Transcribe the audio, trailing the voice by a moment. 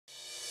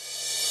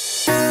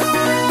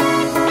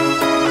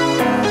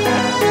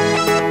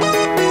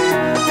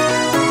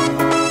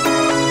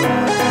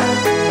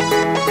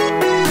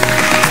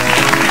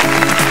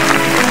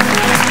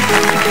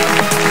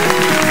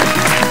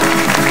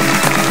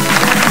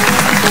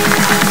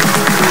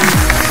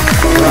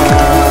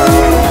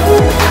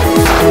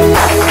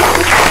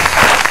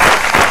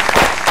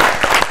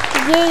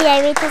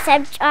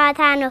የቤተሰብ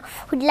ጨዋታ ነው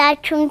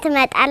ሁላችሁም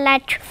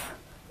ትመጣላችሁ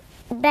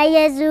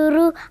በየዙሩ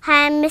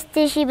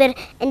 25000 ብር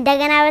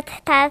እንደገና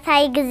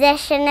በተከታታይ ጊዜ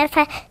ያሸነፈ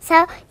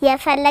ሰው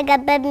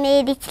የፈለገበት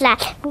መሄድ ይችላል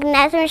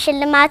ምክንያቱም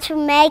ሽልማቱ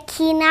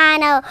መኪና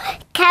ነው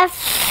ከፍ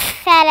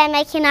ያለ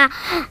መኪና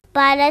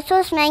ባለ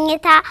 3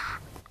 መኝታ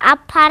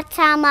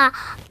አፓርታማ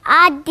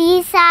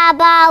አዲስ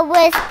አበባ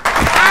ውስጥ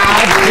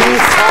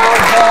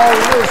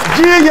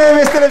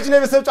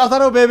የቤተሰብ ጨዋታ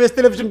ነው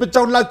በቤተሰብ ብቻ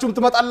ሁላችሁም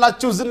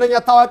ትመጣላችሁ ዝነኛ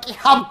ታዋቂ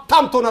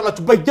ሀብታም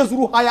ትሆናላችሁ በየዙሩ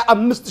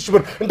 25000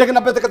 ብር እንደገና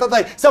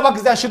በተከታታይ 7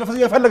 ጊዜ ያሸነፈ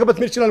የፈለገበት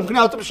መሄድ ይችላል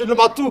ምክንያቱም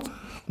ሽልማቱ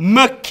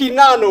መኪና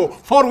ነው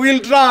 4 wheel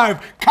drive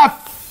ከፍ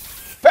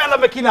ያለ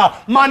መኪና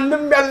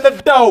ማንንም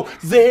ያልነዳው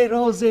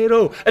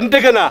 00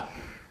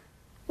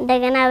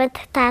 እንደገና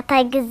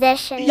በተከታታይ ጊዜ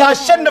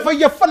ያሸነፈ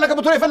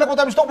የፈለገበት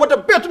ወደ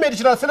ቤቱ መሄድ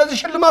ይችላል ስለዚህ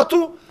ሽልማቱ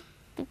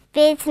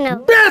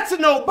ቤት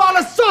ነው ባለ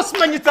 3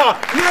 መኝታ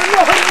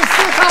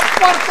የህፃናት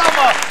አፓርታማ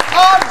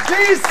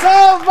አዲስ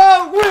አበባ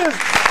ውስጥ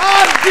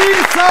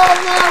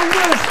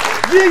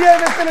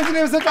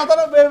የቤተሰብ ጨዋታ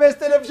ነው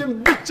በቤተሰብ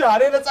ብቻ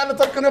ለነጻነት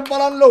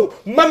ተከነበላለው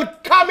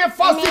መልካም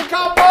የፋሲካ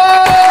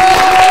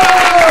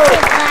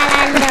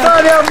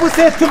ታዲያ ሙሴ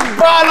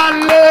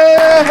ትባላለ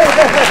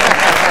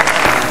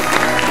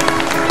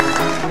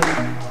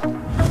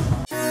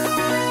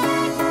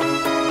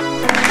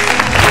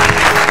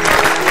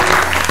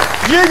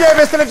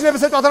የቤተሰብ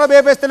ጨዋታ ነው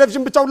በቤተሰብ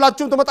ብቻ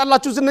ሁላችሁም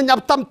ትመጣላችሁ ዝነኛ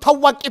በጣም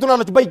ታዋቂ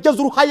ትሆናላችሁ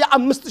በየዙሩ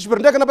 25000 ብር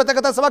እንደገና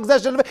በተከታታይ 7 ጊዜ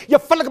ያሸነፈ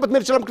የፈለገበት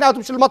መሄድ ይችላል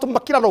ምክንያቱም ሽልማቱ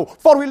መኪና ነው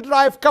 4 wheel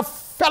drive ከፍ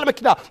ያለ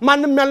መኪና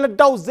ማንንም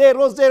ያልነዳው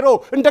 00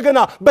 እንደገና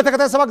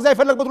በተከታታይ 7 ጊዜ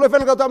የፈለገበት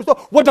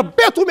ወደ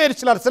ቤቱ መሄድ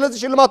ይችላል ስለዚህ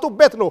ሽልማቱ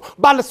ቤት ነው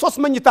ባለ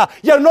 3 መኝታ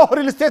የኖህ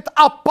ሪል ስቴት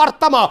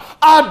አፓርታማ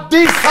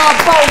አዲስ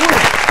አበባ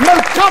ውስጥ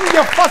መልካም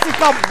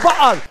የፋሲካ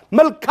በዓል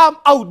መልካም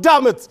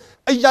አውዳመት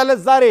እያለ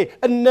ዛሬ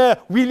እነ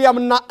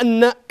ዊሊያምና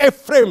እነ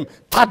ኤፍሬም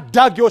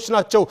ታዳጊዎች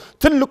ናቸው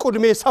ትልቁ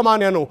እድሜ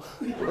 80 ነው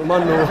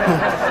ማን ነው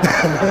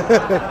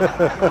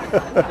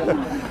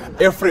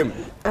ኤፍሬም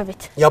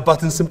አቤት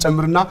ያባትን ስም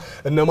ጨምርና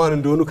እነማን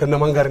እንደሆኑ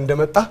ከነማን ጋር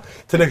እንደመጣ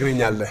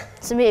ትነግረኛለህ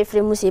ስሜ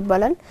ኤፍሬም ሙሴ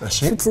ይባላል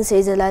ሱትን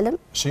ሰይዘላለም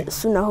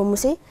እሱና ሆ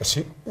ሙሴ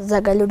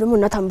ዛጋለው ደግሞ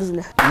እናታም ብዙ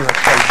ነህ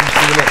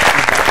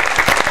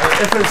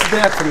ኤፍሬም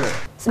ስደያክለ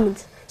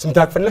ስንት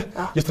አክፈለ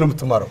የት ነው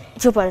የምትማረው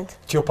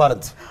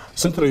ቲዮፓረንት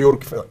ስንት ነው የወር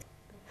ክፍል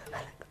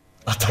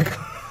አታክ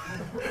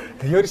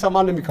የወር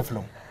ሰማን ነው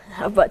የሚከፍለው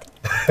አባቴ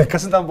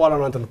ከስንት ዓመት በኋላ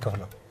ነው አንተ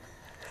የምትከፍለው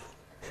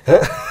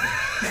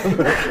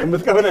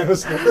የምትከፍለው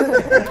አይመስልም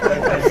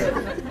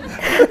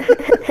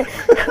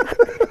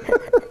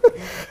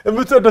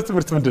የምትወደው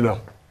ትምህርት ምንድነው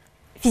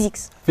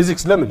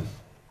ፊዚክስ ለምን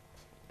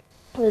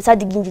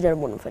ታዳጊ ኢንጂነር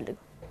መሆን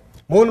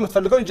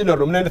የምትፈልገው ኢንጂነር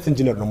ነው ምን አይነት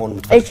ኢንጂነር ነው መሆን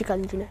የምትፈልገው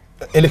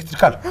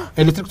ኤሌክትሪካል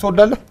ኤሌክትሪክ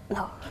ትወዳለህ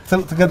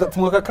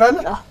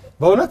ትሞካከራለህ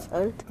በእውነት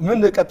ምን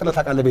ቀጥለህ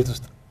ታውቃለህ ቤት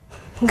ውስጥ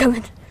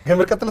ገመድ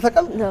ቀጥለህ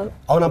ታውቃለህ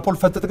አሁን አምፖል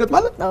ፈተህ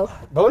ትገጥማለህ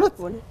በእውነት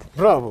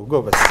ብራቮ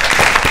ጎበዝ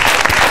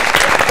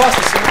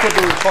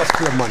ኳስ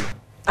ክለብ ማን ነው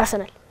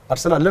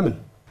አርሰናል ለምን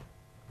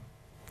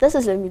ደስ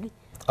ስለሚል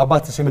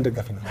አባትህ ምን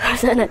ደጋፊ ነው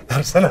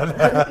አርሰናል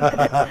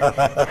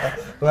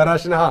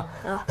ወራሽ ነህ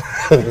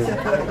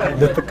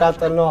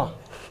ልትቃጠል ነው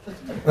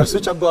እሱ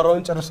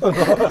ጨጓራውን ጨርሶ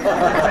ነው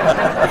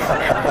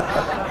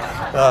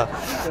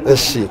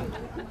እሺ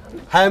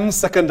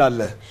 25 ሰከንድ አለ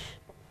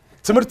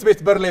ትምህርት ቤት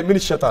በር ላይ ምን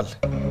ይሸጣል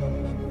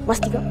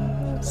ማስቲካ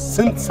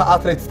ስንት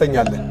ሰዓት ላይ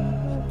ትተኛለህ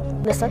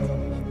ለሰዓት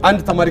አንድ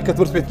ተማሪ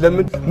ከትምህርት ቤት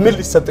ለምን ምን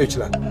ሊሰጠው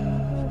ይችላል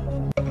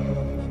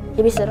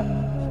የቤተሰብ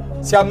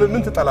ሲያም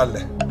ምን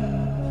ትጠላለህ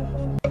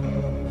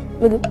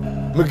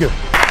ምግብ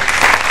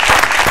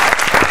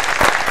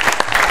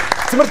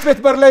ትምህርት ቤት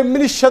በር ላይ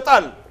ምን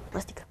ይሸጣል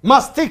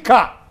ማስቲካ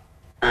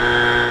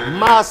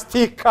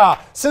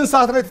ስንት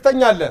ሰዓት ላይ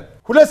ትተኛለህ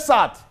 2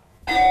 ሰዓት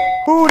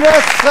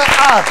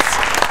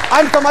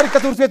አንድ ተማሪ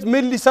ከትምህርት ቤት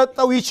ምን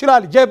ሊሰጠው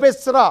ይችላል የቤት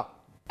ስራ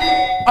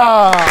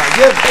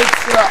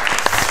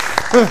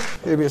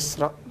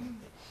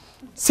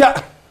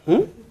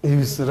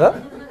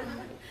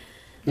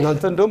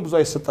እናንተ እንደውም ብዙ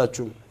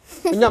አይሰጣችሁም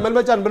እኛ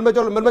መልመጃ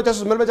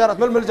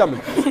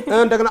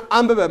እንደገና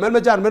አንብበ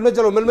መልመጃ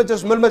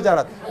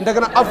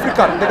እንደገና አፍሪካ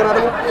እንደገና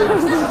ደግሞ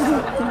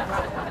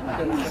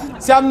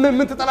ሲያም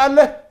ምን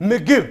ትጠላለህ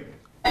ምግብ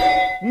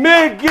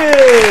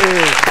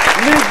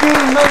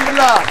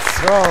መብላት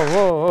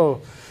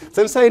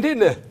ትንሳኤ እንዴት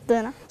ነህ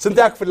ስንት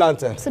ያክፍል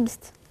አንተ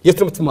 6 የት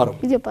ነው የምትማረው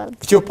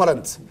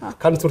ኢትዮፓረንት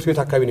ካን ትምህርት ቤት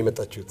አካባቢ ነው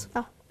የመጣችሁት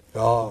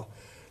አዎ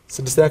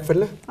 6 ያክፍል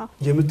ነህ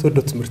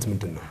የምትወደው ትምህርት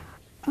ምንድነው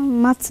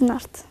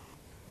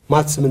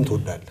ማትስ ምን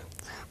ትወዳለህ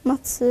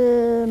ማትስ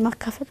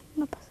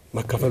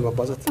ማካፈል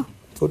ማባዛት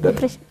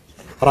ትወዳለህ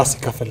ራስ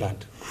ይካፈል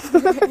አንድ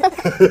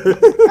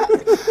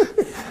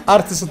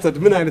አርት ስትወድ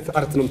ምን አይነት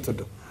አርት ነው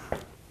የምትወደው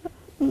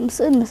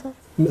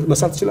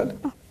መሳል ትችላለህ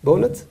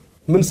በእውነት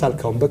ምን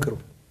ሳልካውን በቅርቡ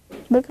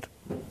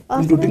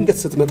እንዱ ድንገት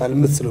ስትመጣ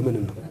ለምትስለው ምን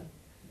ነው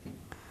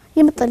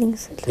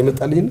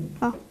የመጣልኝ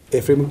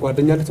ኤፍሬም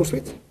ጓደኛ ለትምህርት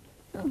ቤት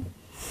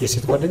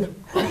የሴት ጓደኛ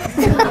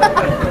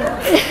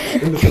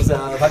እንደዛ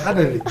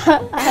ታቃደልኝ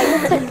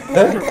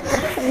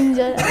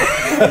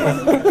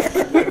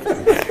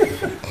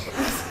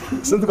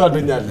ስንት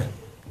ጓደኛ አለ?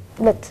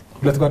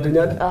 ሁለት ጓደኛ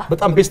አለ?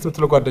 በጣም ቤስት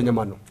የምትለው ጓደኛ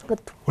ማን ነው?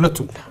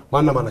 ሁለቱም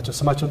ማንና ማን ናቸው?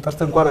 ስማቸውን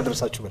ጠርተን እንኳን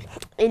አደረሳችሁ በል።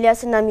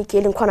 ኤልያስና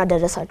ሚካኤል እንኳን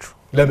አደረሳችሁ።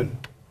 ለምን?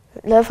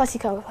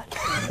 ለፋሲካ በዓል።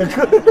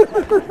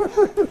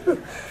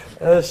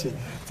 እሺ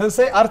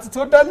ተንሳይ አርት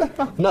ትወዳለህ?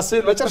 እና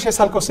ስዕል መጨረሻ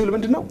የሳልከው ስዕል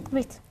ምንድነው?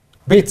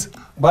 ቤት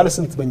ባለ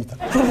ስንት መኝታ?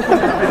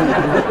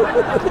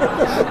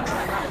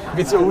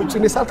 ቤት ውጭ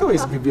ነው የሳልከው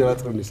ወይስ ግቢ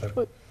አጥሮ ነው የሳልከው?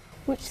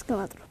 ውጭ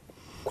እስከማጥሮ።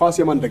 ኳስ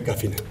የማን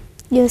ደጋፊ ነህ?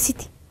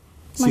 የሲቲ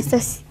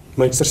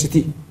ማንቸስተር ሲቲ።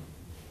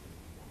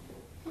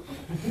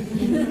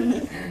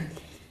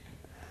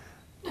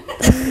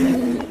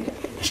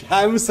 እሺ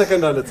 25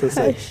 ሰከንድ አለ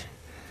ተንሳይ።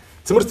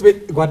 ትምህርት ቤት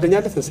ጓደኛ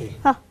አለ ተንሳይ?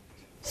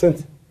 ስንት?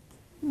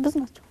 ብዙ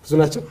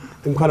ናቸው።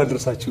 እንኳን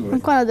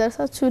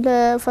አደረሳችሁ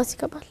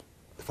ለፋሲካ በዓል።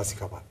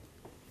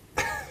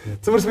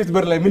 ትምህርት ቤት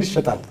በር ላይ ምን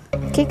ይሸጣል?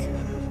 ኬክ።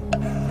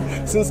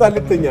 ስንት ሰዓት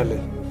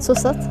ልትተኛለህ? 3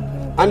 ሰዓት።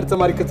 አንድ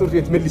ተማሪ ከትምህርት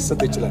ቤት ምን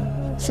ሊሰጠው ይችላል?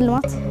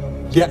 ሽልማት።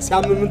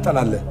 ሲያምን ምን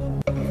ጠላለህ?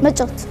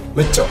 መጫወት።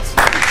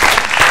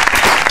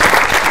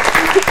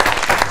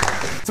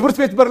 ትምህርት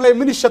ቤት በር ላይ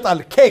ምን ይሸጣል?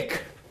 ኬክ።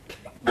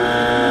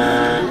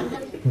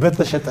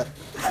 በተሸጠ።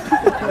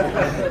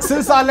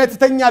 ስንት ሰዓት ላይ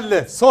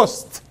ትተኛለህ?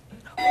 3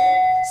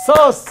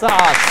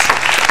 ሰዓት።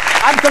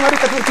 አንድ ተማሪ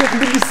ከትምህርት ቤት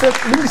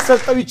ምን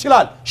ሊሰጠው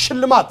ይችላል?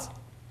 ሽልማት።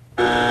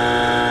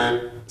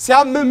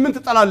 ሲያምን ምን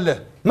ትጠላለህ?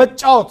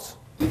 መጫወት።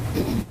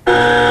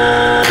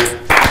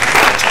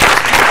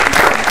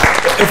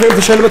 ኤፍሬም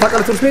ተሸልመህ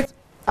ታውቃለህ ትምህርት ቤት?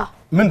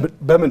 ምን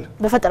በምን?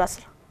 በፈጠራ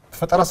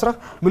ስራ።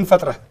 ምን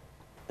ፈጥረህ?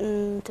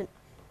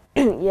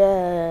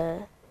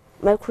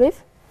 የማይክሮዌቭ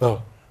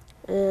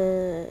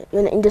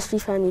የሆነ ኢንዱስትሪ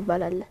ፋን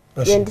ይባላል።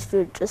 የኢንዱስትሪ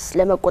ጭስ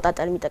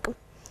ለመቆጣጠር የሚጠቅም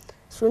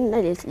እሱን እና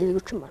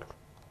ሌሎችም አሉ።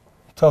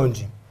 ታው እንጂ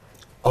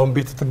አሁን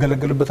ቤት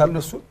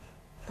ትገለገልበታለህ እሱ?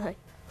 አይ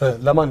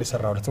ለማን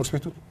ይሰራው? ለትምህርት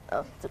ቤቱ?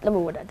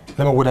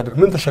 ለመወዳደር።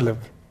 ምን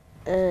ተሸለምክ?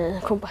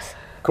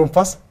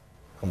 ኮምፓስ።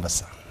 አንበሳ።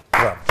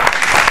 ብራቮ።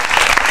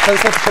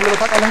 ከዚህ ተሸልመህ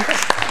ታውቃለህ?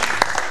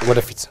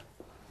 ወደፊት።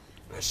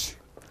 እሺ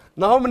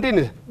ናሆም እንዴት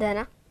ነህ? ደህና።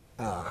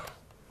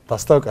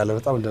 ታስታውቃለህ?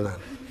 በጣም ደህና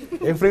ነህ።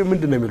 ኤፍሬም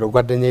ምንድነው የሚለው?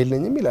 ጓደኛ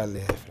የለኝም ይላል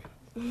ኤፍሬም።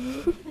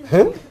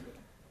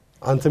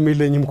 አንተም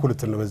የለኝም እኮ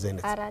ልትል ነው በዛ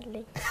አይነት? ኧረ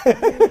አለኝ።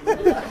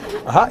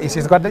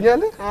 የሴት ጓደኛ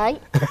አለ? አይ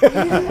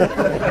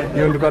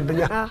የወንድ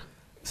ጓደኛ?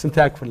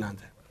 ስንተኛ ክፍል ነህ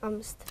አንተ?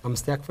 5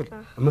 5ኛ ክፍል።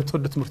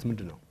 የምትወደው ትምህርት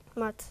ምንድነው?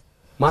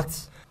 ማት።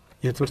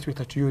 የትምህርት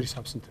ቤታችሁ የወር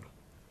ሂሳብ ስንት ነው?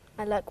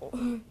 አላውቅም።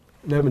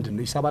 ለምንድን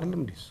ነው? ሂሳብ አይደለም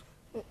እንዴ?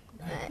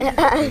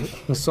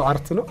 እሱ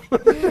አርት ነው።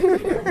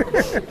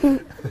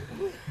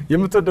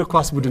 የምትወደው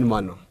ኳስ ቡድን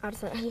ማን ነው?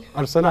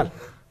 አርሰናል።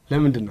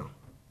 ለምንድን ነው?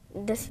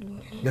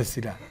 ደስ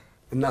ይላል።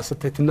 እና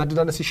ስታይ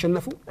ትናደዳለህ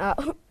ሲሸነፉ?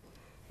 አዎ።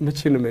 መቼ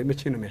ነው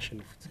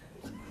የሚያሸንፉት?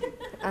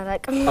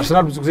 አላውቅም።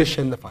 አርሰናል ብዙ ጊዜ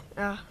ይሸነፋል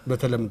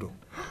በተለምዶ።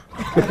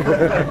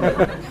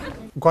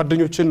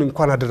 ጓደኞችን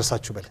እንኳን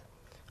አደረሳችሁ በል።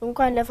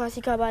 እንኳን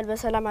ለፋሲካ በዓል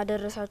በሰላም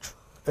አደረሳችሁ።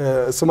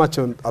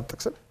 ስማቸውን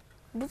አጥቅስን?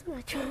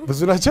 ብዙ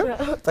ናቸው።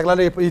 ጠቅላላ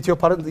የኢትዮ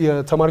ፓረንት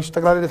የተማሪዎች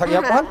ጠቅላላ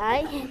ያውቁሃል?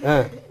 አይ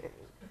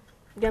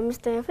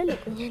ገምስተኛ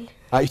ፈልኩኛል።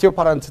 ኢትዮ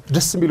ፓረንት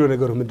ደስ የሚለው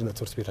ነገር ምንድነው?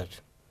 ትምህርት ቤታችሁ?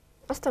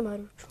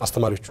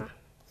 አስተማሪዎቹ።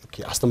 ኦኬ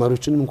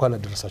አስተማሪዎችንም እንኳን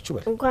አደረሳችሁ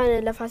በል። እንኳን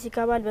ለፋሲካ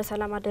በዓል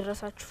በሰላም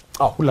አደረሳችሁ።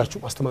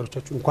 ሁላችሁም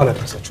አስተማሪዎቻችሁን እንኳን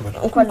አደረሳችሁ በል።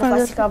 እንኳን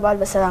ለፋሲካ በዓል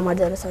በሰላም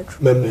አደረሳችሁ።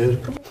 መምህር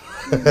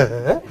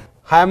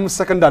 25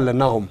 ሰከንድ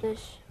አለና አሁን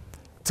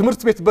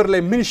ትምህርት ቤት በር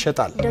ላይ ምን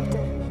ይሸጣል?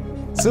 ደብተር።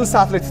 ስንት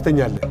ሰዓት ላይ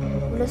ትተኛለህ?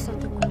 2 ሰዓት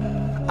ተኩል።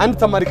 አንድ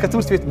ተማሪ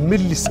ከትምህርት ቤት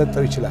ምን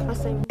ሊሰጠው ይችላል?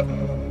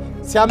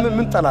 ሲያምን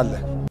ምን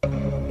ጠላለህ?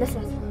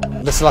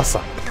 ለስላሳ።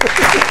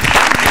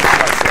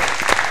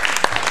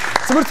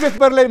 ትምህርት ቤት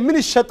በር ላይ ምን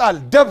ይሸጣል?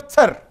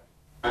 ደብተር።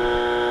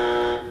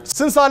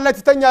 ስንት ሰዓት ላይ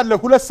ትተኛለህ?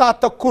 2 ሰዓት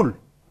ተኩል።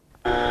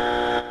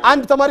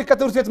 አንድ ተማሪ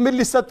ከትምህርት ቤት ምን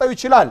ሊሰጠው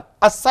ይችላል?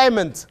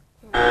 አሳይመንት።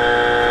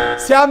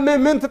 ሲያምን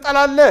ምን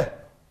ትጠላለህ?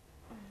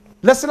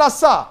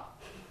 ለስላሳ።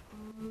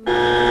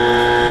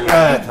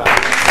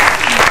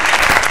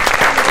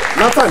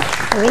 ናታን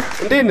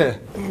እንዴት ነህ?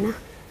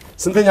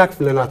 ስንተኛ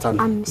ክፍል ነህ ናታን?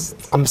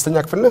 5ኛ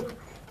ክፍል ነህ?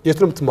 የት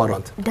ነው የምትማረው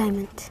አንተ?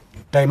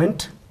 ዳይመንድ።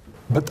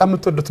 በጣም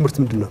የምትወደው ትምህርት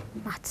ምንድነው?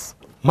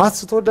 ማትስ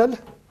ትወዳለህ?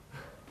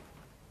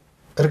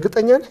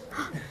 እርግጠኛ ነህ?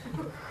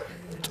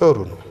 ጥሩ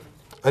ነው።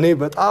 እኔ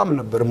በጣም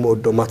ነበር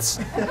የምወደው ማትስ።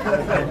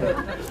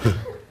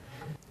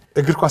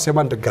 እግር ኳስ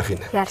የማን ደጋፊ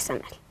ነህ?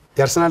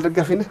 የአርሰናል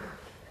ደጋፊ ነህ?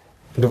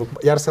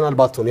 የአርሰናል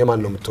ባትሆን የማን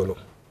ነው የምትሆነው?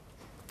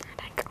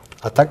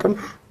 አታውቅም?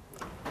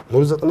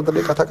 ሙሉ 90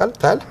 ደቂቃ ታውቃለህ?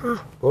 ታያለህ?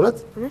 በእውነት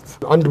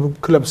አንድ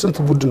ክለብ ስንት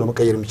ቡድን ነው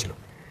መቀየር የሚችለው?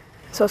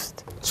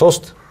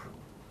 3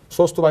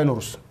 ሶስቱ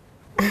ባይኖሩስ?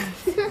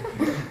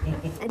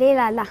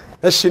 ሌላላ።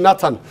 እሺ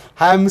ናታን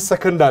 25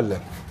 ሰከንድ አለ።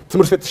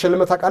 ትምህርት ቤት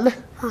ተሸልመህ ታውቃለህ?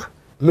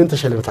 ምን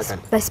ተሸልመህ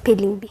ታውቃለህ?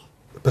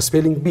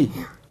 በስፔሊንግ ቢ።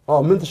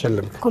 ምን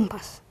ተሸልመህ?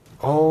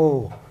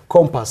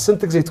 ኮምፓስ።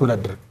 ስንት ጊዜ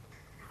ተወዳደርክ?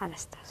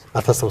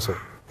 አታስታውሰው?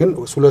 ግን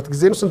 2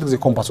 ጊዜ ነው። ስንት ጊዜ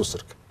ኮምፓስ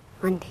ወሰድክ?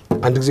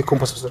 አንድ ጊዜ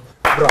ኮምፓስ ወሰድክ።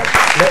 ብራቮ።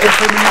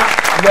 ለኤፍሬምና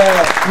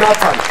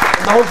ለናታን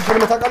አሁን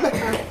ተሸልመህ ታውቃለህ?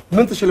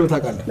 ምን ተሸልመህ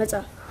ታውቃለህ?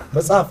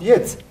 መጽሐፍ።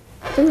 የት?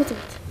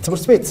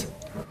 ትምህርት ቤት።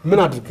 ምን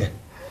አድርገህ?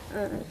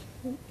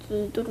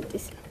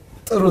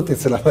 ጥሩ ውጤት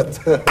ስለመጣ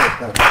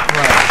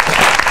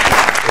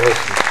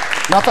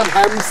ናታን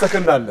 25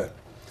 ሰከንድ አለ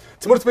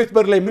ትምህርት ቤት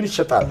በር ላይ ምን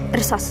ይሸጣል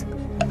እርሳስ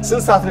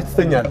ስንት ሰዓት ላይ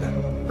ትተኛለህ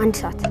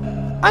 1 ሰዓት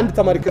አንድ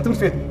ተማሪ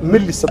ከትምህርት ቤት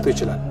ምን ሊሰጠው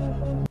ይችላል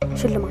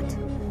ሽልማት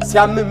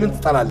ሲያም ምን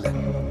ትጠላለህ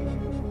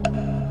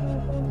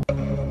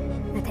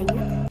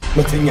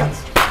መተኛት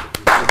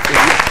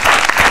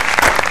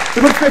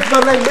ትምህርት ቤት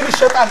በር ላይ ምን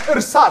ይሸጣል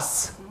እርሳስ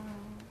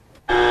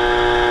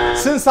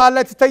ስንት ሰዓት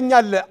ላይ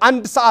ትተኛለህ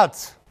 1 ሰዓት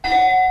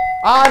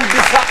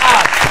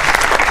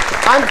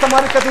አንድ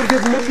ተማሪ ከትምህርት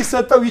ቤት ምን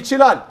ሊሰጠው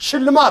ይችላል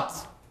ሽልማት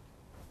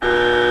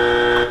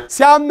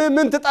ሲያም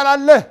ምን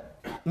ትጠላለህ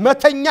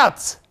መተኛት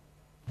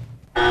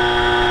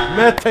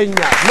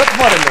መጥፎ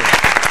አይደለም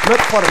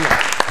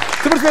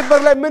ትምህርት ቤት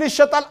በር ላይ ምን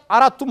ይሸጣል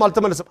አራቱም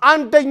አልተመለሰም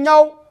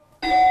አንደኛው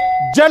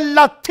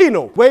ጀላቲኖ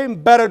ወይም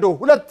በረዶ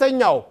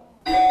ሁለተኛው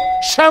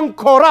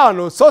ሸንኮራ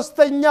ነው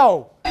ሶስተኛው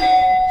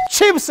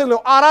ቺፕስ ነው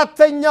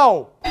አራተኛው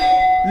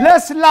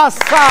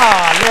ለስላሳ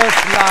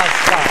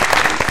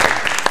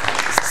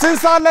ስንት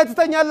ሰዓት ላይ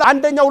ትተኛለህ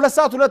አንደኛው 2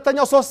 ሰዓት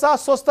ሁለተኛው 3 ሰዓት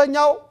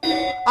ሶስተኛው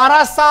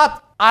 4 ሰዓት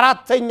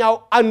አራተኛው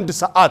 1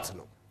 ሰዓት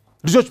ነው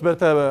ልጆች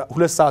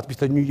በ2 ሰዓት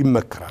ቢተኙ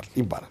ይመከራል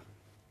ይባላል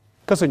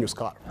ከሰኞ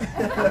እስከ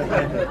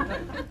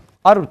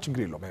ዓርብ ችግር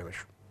የለውም አይመሹ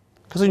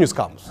ከሰኞ እስከ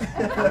ሐሙስ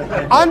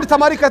አንድ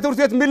ተማሪ ከትምህርት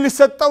ቤት ምን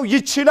ሊሰጠው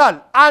ይችላል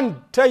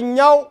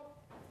አንደኛው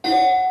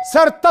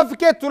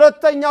ሰርቲፊኬት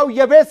ሁለተኛው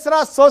የቤት ስራ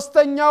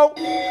ሶስተኛው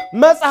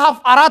መጽሐፍ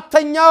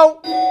አራተኛው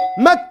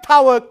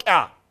መታወቂያ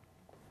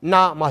እና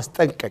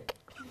ማስጠንቀቅ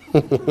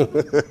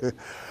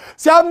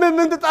ሲያም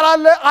ምን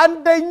ትጠላለህ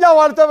አንደኛው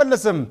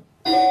አልተመለሰም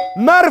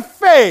መርፌ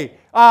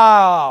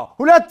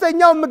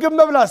ሁለተኛው ምግብ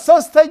መብላት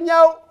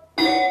ሶስተኛው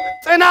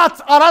ጥናት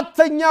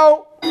አራተኛው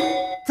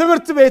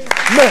ትምህርት ቤት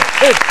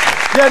መሄድ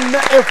የነ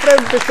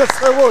ኤፍሬም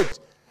ቤተሰቦች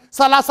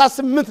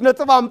 38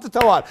 ነጥብ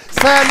አምጥተዋል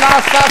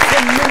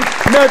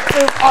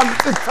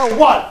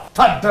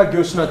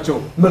ታዳጊዎች ናቸው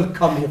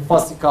መልካም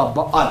የፋሲካ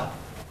በዓል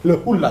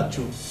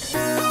ለሁላችሁ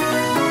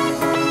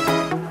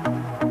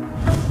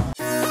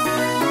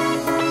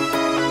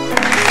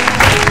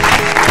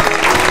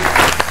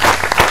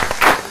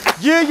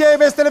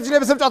የቤተሰብ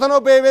የቤተሰብ ጨዋታ ነው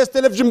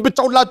በቤተሰብ ብቻ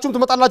ሁላችሁም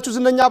ትመጣላችሁ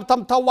ዝነኛ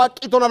ሀብታም ታዋቂ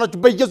ትሆናላችሁ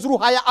በየዙሩ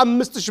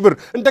 25000 ብር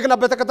እንደገና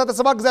በተከታታይ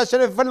 7 ጊዜ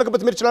አሸነፍ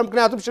የፈለገበት ምን ይችላል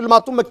ምክንያቱም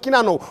ሽልማቱ መኪና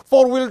ነው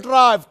 4 wheel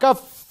drive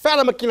ከፍ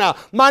ያለ መኪና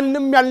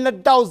ማንንም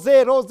ያልነዳው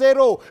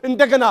 00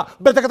 እንደገና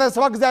በተከታታይ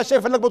 7 ጊዜ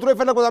አሸነፍ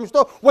የፈለገበት አምሽቶ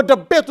ወደ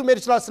ቤቱ መሄድ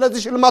ይችላል ስለዚህ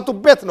ሽልማቱ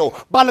ቤት ነው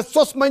ባለ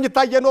 3 መኝታ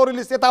የኖር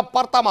ሪል ስቴት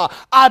አፓርታማ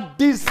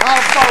አዲስ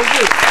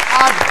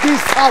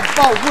አበባ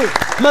ውስጥ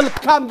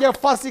መልካም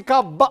የፋሲካ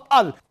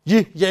በዓል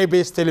ይህ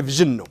የኢቢኤስ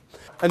ቴሌቪዥን ነው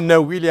እነ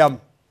ዊሊያም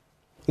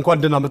እንኳን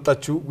ደህና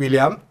መጣችሁ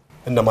ዊሊያም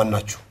እነማን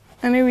ናችሁ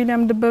እኔ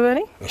ዊሊያም ደበበ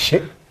ነኝ እሺ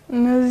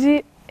እነዚህ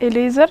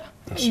ኤሌዘር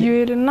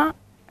ዩኤልና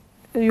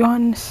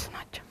ዮሐንስ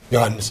ናቸው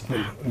ዮሐንስ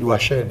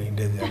ሊዋሸኝ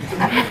እንደዚህ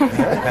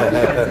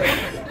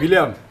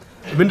ዊሊያም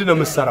ምንድነው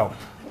የምትሰራው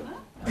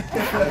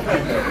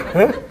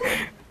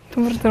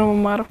ትምህርት ነው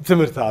የምማረው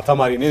ትምህርት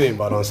ተማሪ ነኝ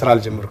ባለው ስራ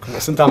አልጀመርኩም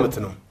ስንት አመት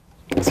ነው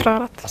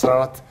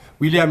 14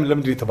 ዊሊያም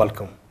ለምንድን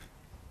የተባልከው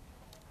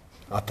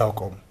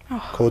አታውቀውም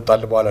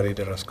ከወጣል በኋላ ነው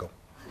የደረስከው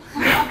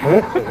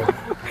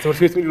ትምህርት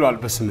ቤት ምን ይላል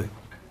በስምህ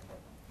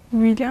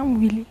ዊሊያም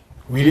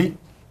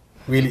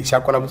ዊሊ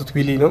ሲያቆላምጡት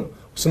ዊሊ ነው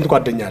ስንት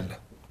ጓደኛ አለ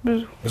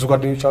ብዙ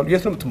ጓደኞች አሉ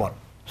የት ነው የምትማረው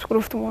ስኩል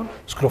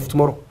ኦፍ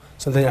ቱሞሮ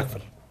ስንተኛ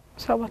ክፍል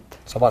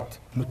 7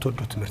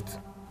 የምትወደው ትምህርት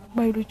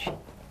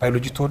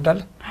ባዮሎጂ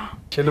ትወዳለህ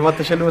ሽልማት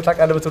ተሸልመህ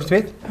ታውቃለህ በትምህርት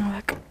ቤት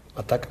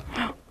አታውቅም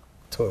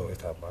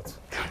የታባት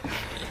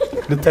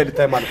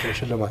ልታይ ማለት ነው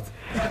ሽልማት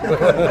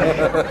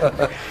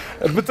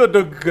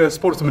የምትወደው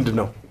ስፖርት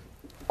ምንድነው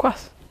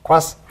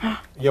ኳስ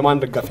የማን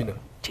ደጋፊ ነው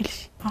ቼልሲ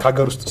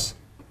ከሀገር ውስጥስ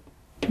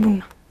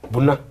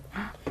ቡና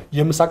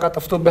የምሳቃ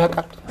ጠፍቶብህ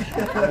ያውቃል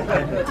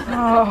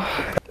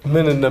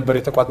ምን ነበር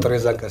የተቋጠረው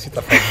የዛን ቀን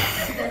ሲጠፋ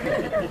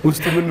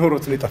ውስጥ ምን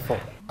ኖሮት ነው የጠፋው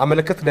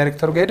አመለከት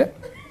ዳይሬክተሩ ጋር ሄደ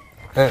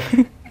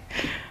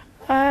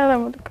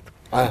አላመለከት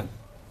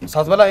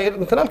ሳትበላ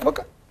እንትን አልክ በቃ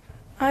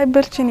አይ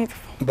በልቼ ነው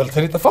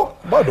የጠፋው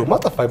ባዶማ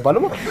ጠፋ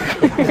ይባልማ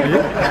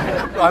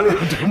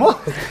ደግሞ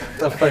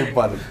ጠፋ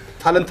ይባል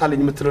ታለንት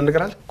አለኝ የምትለው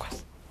ነገር አለ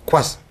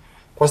ኳስ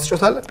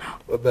ትጫወታለህ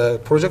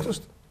በፕሮጀክት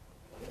ውስጥ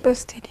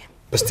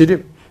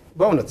በስቴዲየም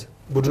በእውነት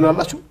ቡድን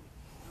አላችሁ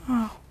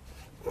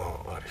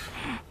አሪፍ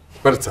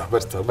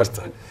በርታ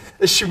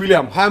እሺ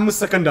ዊሊያም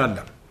 25 ሰከንድ አለ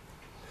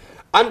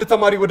አንድ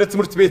ተማሪ ወደ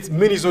ትምህርት ቤት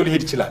ምን ይዞ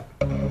ሊሄድ ይችላል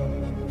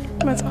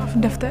መጽሐፍ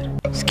ደፍተር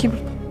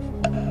እስክሪብቶ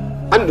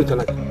አንዱ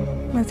ተናገር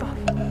መጽሐፍ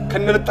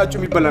ከነለጣጩ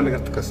የሚበላ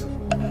ነገር ጥቀስ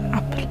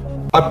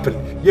አፕል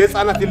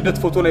የህፃናት የልደት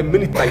ፎቶ ላይ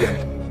ምን ይታያል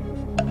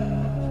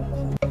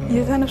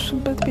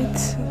የተነሱበት ቤት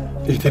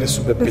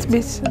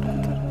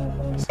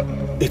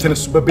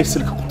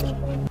ስልክ ቁጥር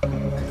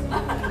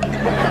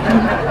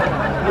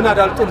ምን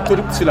አዳልጦ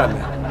ልትወድቅ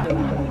ትችላለህ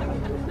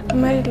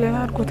መሬት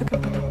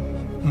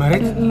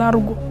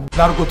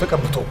ላርጎ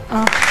ተቀብቶ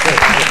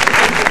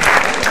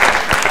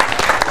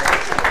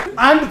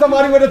አንድ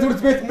ተማሪ ወደ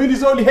ትምህርት ቤት ምን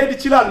ይዞ ሊሄድ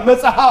ይችላል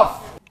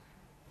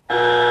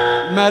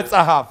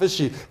መጽሐፍ እሺ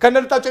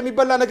ከነልጣጩ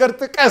የሚበላ ነገር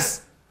ጥቀስ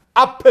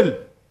አፕል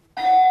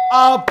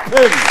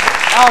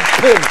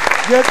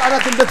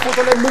የህፃናት ልደት ፎቶ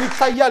ላይ ምን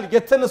ይታያል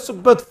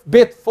የተነሱበት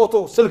ቤት ፎቶ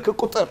ስልክ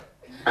ቁጥር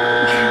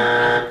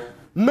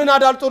ምን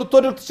አዳልጦ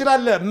ልትወድቅ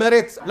ትችላለህ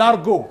መሬት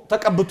ላርጎ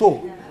ተቀብቶ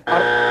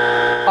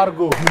አርጎ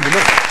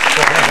ምንድነው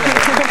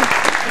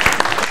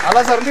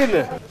አላዛር እንዴት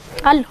ነህ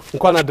አሎ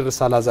እንኳን አደረሰ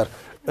አላዛር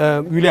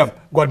ዊሊያም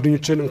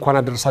ጓደኞችን እንኳን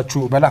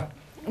አደረሳችሁ በላ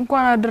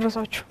እንኳን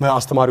አደረሳችሁ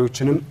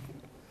አስተማሪዎችንም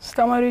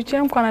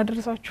እንኳን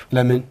አደረሳችሁ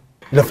ለምን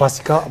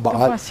ለፋሲካ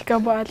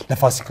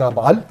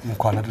በዓል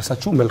እንኳን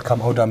አደረሳችሁ መልካም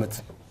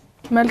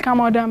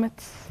አውደ ዓመት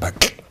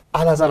በቃ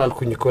አላዛር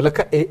አልኩኝ እኮ ለካ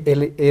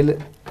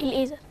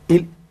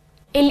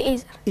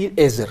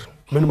ኤልኤዘር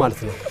ምን ማለት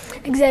ነው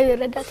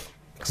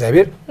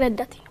እግዚአብሔር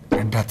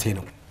ረዳቴ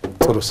ነው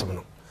ጥሩ ስም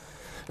ነው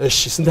እሺ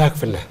ስንት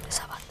ያክፍል ነህ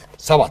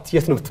 7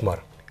 የት ነው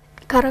የምትማረው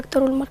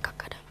ካራክተር ሆልማርክ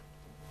አካዳሚ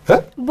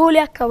ቦሌ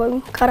አካባቢ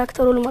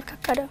ካራክተር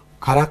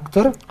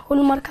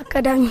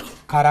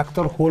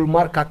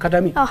ሆልማርክ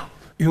አካዳሚ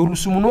ይሁሉ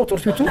ስሙ ነው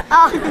ጥርፊቱ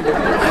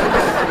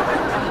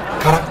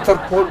ካራክተር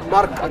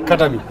ሆልማርክ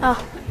አካዳሚ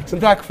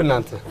ስንት ያክፍል ነህ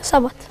አንተ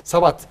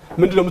 7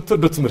 ምንድነው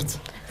የምትወደው ትምህርት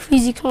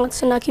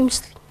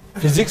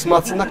ፊዚክስ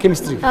ማትስና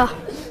ኬሚስትሪ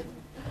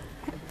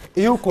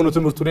ይሄው እኮ ነው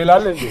ትምህርቱ ሌላ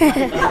አለ እንዴ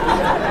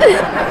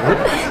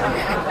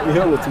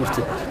ይሄው ነው ትምህርቱ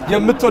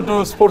የምትወደው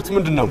ስፖርት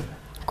ምንድነው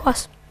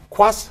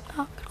ኳስ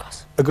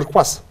እግር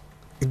ኳስ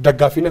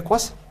ደጋፊ ነህ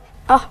ኳስ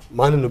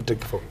ማንን ነው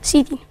የምትደግፈው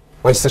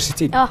ማንቸስተር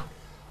ሲቲ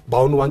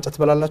በአሁኑ ዋንጫ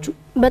ትበላላችሁ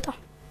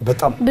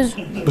በጣም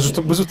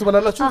ብዙ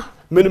ትበላላችሁ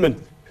ምን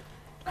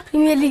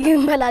ፕሪሚየር ሊግ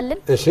እንበላለን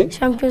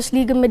ሻምፒዮንስ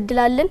ሊግ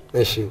እንድላለን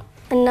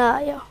እና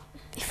ያው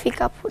ኢፊካ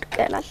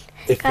ፖድካላል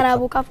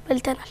ካራቦ ካፕ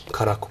በልተናል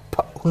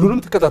ሁሉንም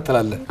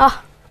ተከታተላለህ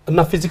እና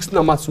ፊዚክስ እና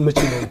ማትስ መቼ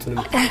ነው እንትን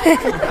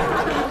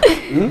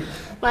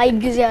ማይ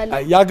ጊዜ አለ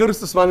ያገር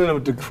ውስጥስ ማንን ነው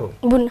የምትደግፈው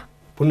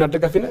ቡና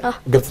ደጋፊ ነህ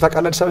ገብተህ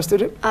ታውቃለህ አዲስ አበባ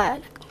ስቴዲየም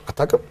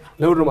አታውቅም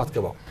ለምን ነው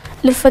የማትገባው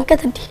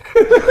ልፈንከት እንዴ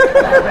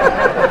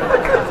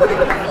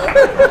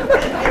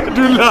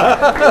ዱላ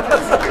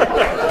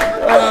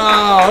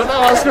እና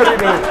አስፈሪ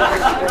ነው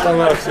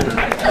ተማርኩ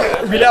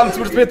ቢላም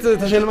ትምህርት ቤት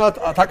ተሸልማት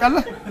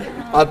ታውቃለህ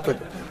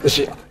አትጠቅም እሺ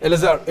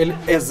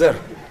ኤልኤዘር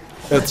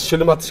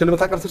ተሸልማት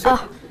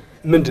ታውቃለህ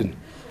ምንድን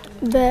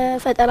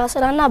በፈጠራ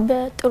ስራና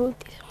በጥሩ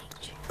ውጤት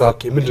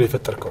ኦኬ ምንድን ነው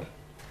የፈጠርከው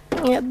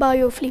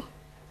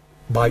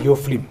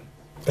ባዮፍሊም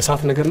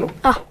እሳት ነገር ነው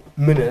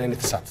ምን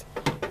አይነት እሳት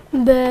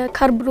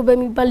በካርብሎ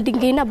በሚባል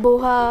ድንጋይና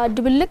በውሃ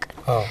ድብልቅ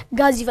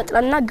ጋዝ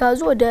ይፈጥራልና ጋዙ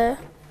ወደ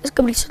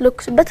እስክብሪት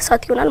ስለኩስበት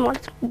እሳት ይሆናል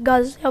ማለት ነው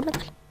ጋዝ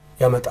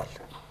ያመጣል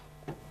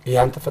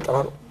ያንተ ፈጠራ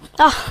ነው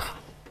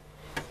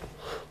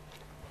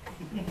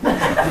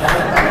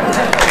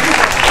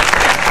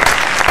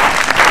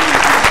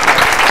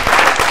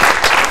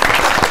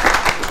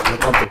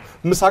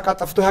ምሳቃ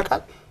ጠፍቶ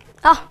ያውቃል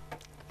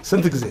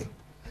ስንት ጊዜ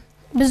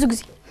ብዙ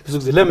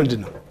ጊዜ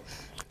ለምንድን ነው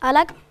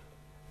አላቅም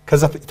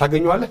ከዛ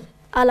ታገኘዋለህ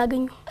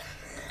አላገኘው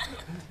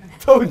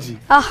ተው እንጂ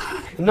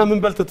እና ምን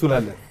በልተህ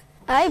ትውላለህ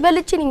አይ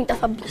በልቼ ነው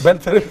የሚጠፋብኝ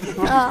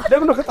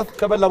ለምን ነው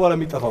ከበላ በኋላ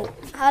የሚጠፋው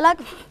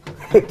አላቅም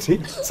እሺ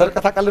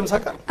ሰርቀህ ታውቃለህ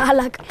ምሳቃ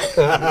አላቅም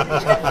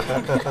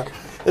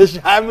እሺ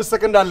 25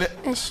 ሰከንድ አለ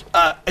እሺ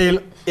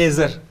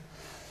ኤልኤዘር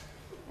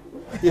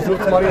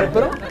የትምህርት ተማሪ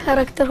ነበረ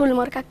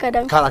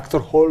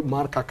ካራክተር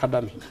ሆልማርክ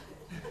አካዳሚ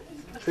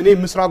እኔ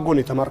ምስራቅ ጎን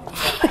የተማርኩት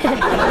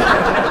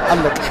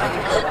አለቀ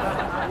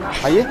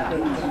አየህ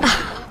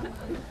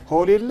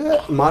ሆሌለ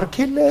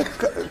ማርኬለ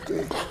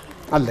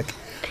አለቀ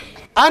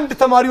አንድ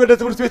ተማሪ ወደ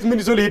ትምህርት ቤት ምን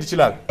ይዞ ሊሄድ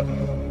ይችላል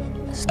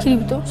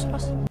ስክሪፕቶ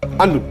ስራስ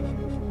አንዱ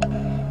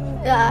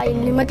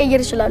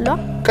መቀየር ይችላል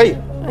ቀይ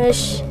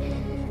እሺ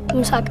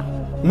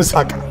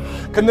ምሳቃ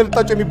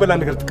ከነልጣቸው የሚበላ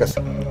ነገር ጥቀስ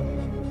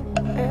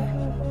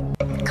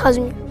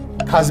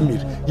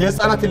ካዝሚር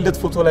የህፃናት ልደት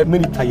ፎቶ ላይ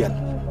ምን ይታያል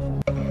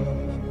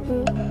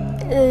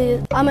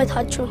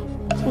አመታቸው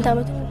ስንት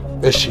አመት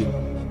እሺ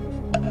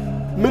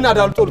ምን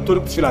አዳልጦ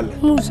ልትወድቅ ትችላለህ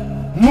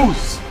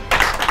ሙዝ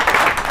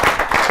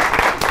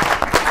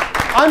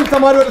አንድ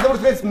ተማሪ ወደ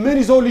ትምህርት ቤት ምን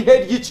ይዞ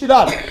ሊሄድ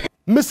ይችላል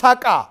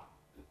ምሳቃ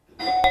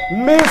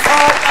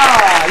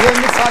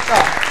የምሳቃ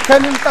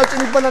ከልጣጭ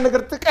የሚበላ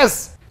ነገር ጥቀስ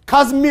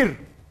ካዝሚር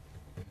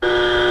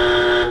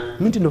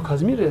ምንድነው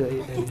ካዝሚር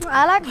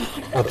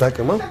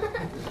አታውቅም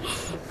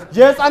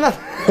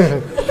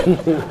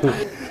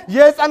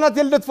የህፃናት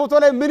የልደት ፎቶ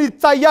ላይ ምን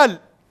ይታያል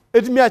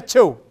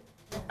እድሜያቸው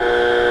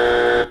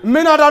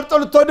ምን አዳልጦ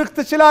ልትወድቅ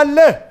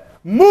ትችላለህ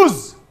ሙዝ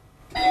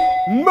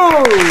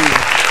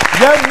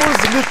የሙዝ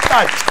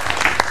ልጣጭ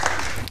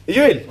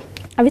ዩኤል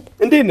አቤት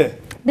እንዴት ነህ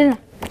ደህና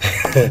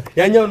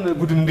ያኛውን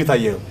ቡድን እንዴት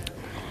አየኸው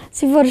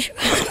ሲፈርሽ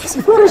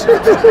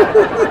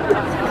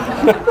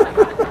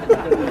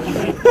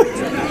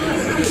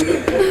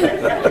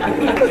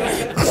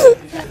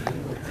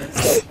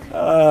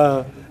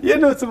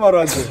የነው ተማሩ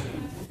አንተ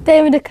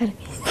ዳይመንድ አካዳሚ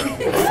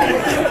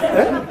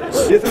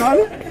የትማሩ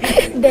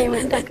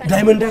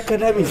ዳይመንድ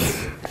አካዳሚ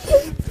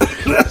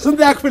ስንት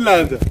ያክፍል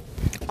አንተ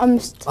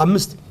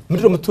 5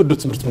 ምንድነው የምትወደው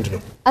ትምህርት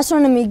ምንድነው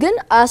አስትሮኖሚ ግን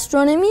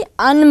አስትሮኖሚ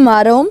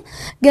አንማረውም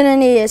ግን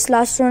እኔ ስለ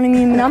አስትሮኖሚ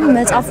ምናምን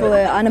መጽሐፍ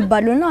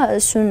አነባለሁና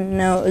እሱን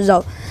ነው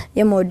እዛው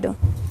የምወደው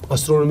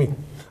አስትሮኖሚ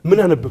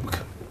ምን አነበብክ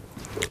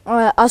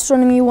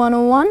Astronomy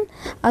 101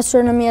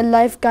 astronomy and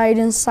life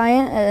guidance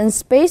science and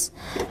space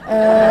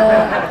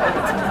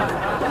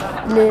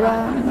ሌላ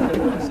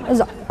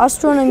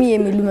astronomy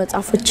የሚሉ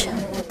መጽሐፎች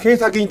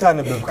ከየት አግኝታ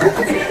አነበብክ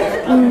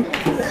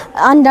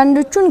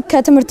አንዳንዶቹን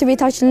ከትምህርት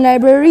ቤታችን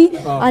ላይብራሪ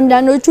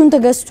አንዳንዶቹን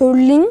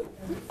ተገዝቶልኝ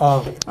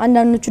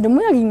አንዳንዶቹ ደግሞ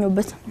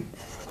ያገኘሁበት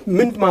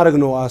ምን ማድረግ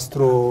ነው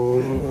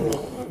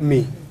አስትሮኖሚ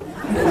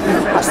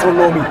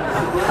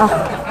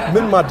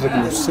ምን ማድረግ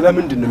ነው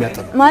ስለምንድን ነው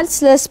የሚያጠናው ማለት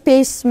ስለ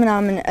ስፔስ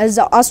ምናምን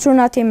እዛው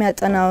አስትሮናት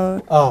የሚያጠናው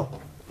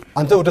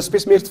አንተ ወደ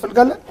ስፔስ መሄድ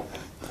ትፈልጋለህ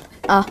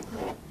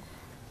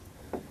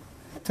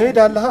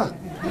ትሄዳለህ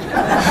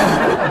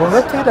ወደ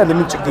ትሄዳለህ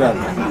ምን ችግር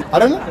አለ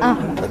አይደል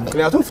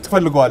ምክንያቱም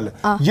ትፈልገዋለህ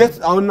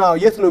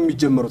የት ነው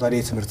የሚጀምረው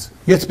ታዲያ ትምህርት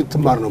የት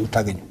ብትማር ነው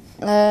የምታገኘው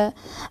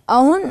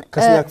አሁን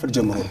ከስንት ክፍል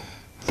ጀምሮ ነው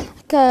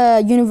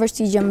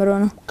ከዩኒቨርሲቲ ጀምሮ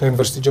ነው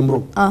ከዩኒቨርሲቲ ጀምሮ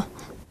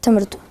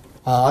ትምህርቱ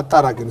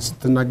አጣራግን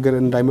ስትናገር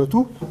እንዳይመቱ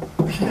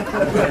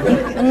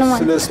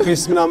ስለ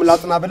ስፔስ ምናምን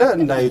ላጥና ብለ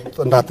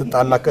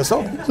እንዳትጣላ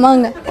ከሰው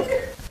ማንጋ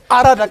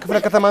አራዳ ክፍለ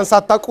ከተማን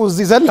ሳታቁ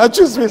እዚህ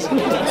ዘላችሁ ስፔስ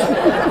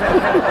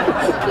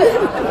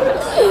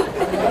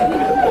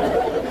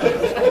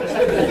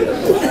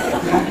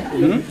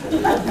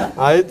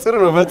አይ ጥሩ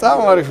ነው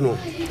በጣም አሪፍ ነው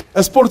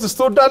ስፖርት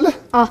ትወዳለህ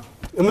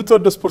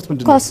የምትወደው ስፖርት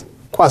ምንድነው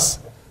ኳስ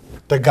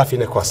ደጋፊ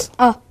ነህ ኳስ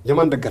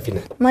የማን ደጋፊ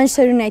ነህ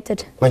ማንቸስተር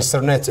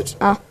ዩናይትድ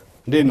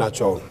እንዴት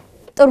ናቸው አሁን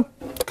ጥሩ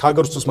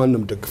ከሀገር ውስጥ ማን ነው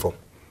የምትደግፈው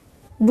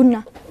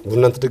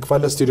ቡናን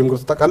ትደግፋለህ ስቴዲየም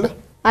ገብተህ ታውቃለህ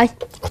አይ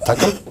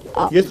አታውቅም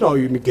የት ነው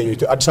የሚገኘው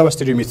አዲስ አበባ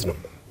ስቴዲየም የት ነው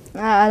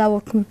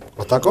አላወቅም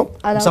አታውቅም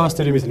አዲስ አበባ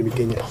ስቴዲየም የት ነው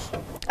የሚገኘው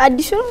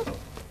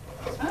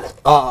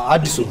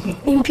አዲሱ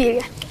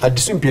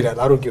ኢምፔሪያል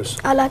አሮጌውስ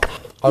አላውቅም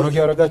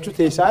አሮጌው አረጋችሁ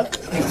ተይሳል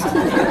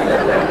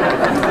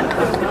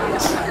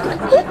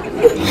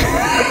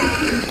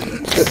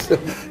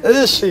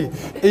እሺ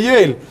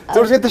ኢዩኤል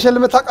ትምህርት ቤት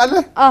ተሸልመህ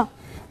ታውቃለህ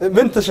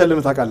ምን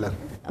ተሸልመህ ታውቃለህ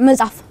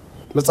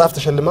መጽሐፍ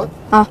ተሸልማ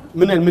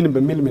ምን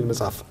በሚል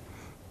መጽሐፍ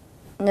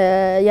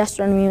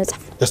የአስትሮኖሚ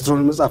መጽሐፍ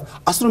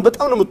አስትሮኖሚ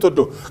በጣም ነው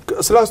የምትወደው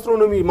ስለ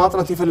አስትሮኖሚ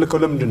ማጥናት የፈለከው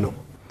ለምንድን ነው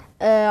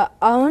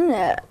አሁን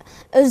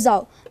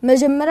እዛው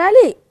መጀመሪያ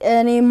ላይ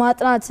እኔ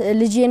ማጥናት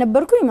ልጅ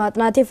የነበርኩኝ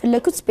ማጥናት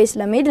የፈለኩት ስፔስ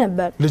ለመሄድ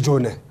ነበር ልጅ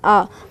ሆነ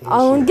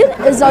አሁን ግን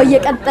እዛው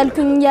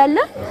እየቀጠልኩኝ ያለ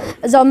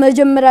እዛው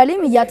መጀመሪያ ላይ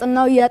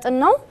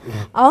ያጠናው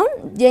አሁን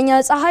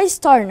የኛ ፀሐይ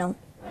ስታር ነው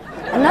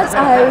እና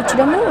ፀሐዮች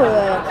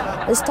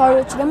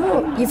ደግሞ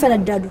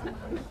ይፈነዳሉ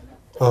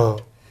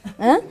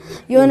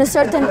የሆነ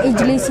certain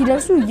age ላይ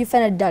ሲደርሱ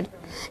ይፈነዳል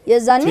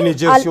የዛኔ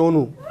ቲኔጀር ሲሆኑ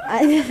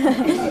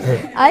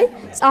አይ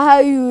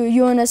ፀሐዩ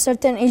የሆነ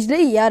certain age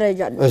ላይ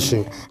ያረጃል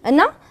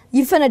እና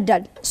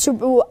ይፈነዳል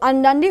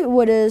አንዳንዴ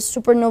ወደ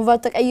ሱፐርኖቫ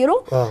ተቀይሮ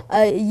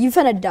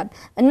ይፈነዳል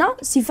እና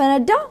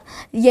ሲፈነዳ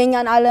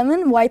የኛን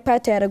ዓለምን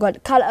ዋይፓት ያደርጋል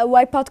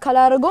ዋይፓት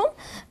ካላረገው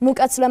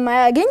ሙቀት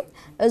ስለማያገኝ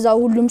እዛው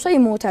ሁሉም ሰው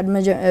ይሞታል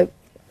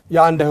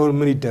ያ እንዳይሆን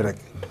ምን ይደረግ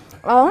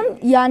አሁን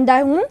ያ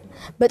እንዳይሆን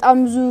በጣም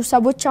ብዙ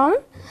ሰዎች አሁን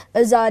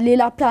እዛ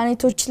ሌላ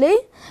ፕላኔቶች ላይ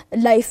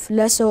ላይፍ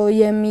ለሰው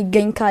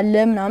የሚገኝ ካለ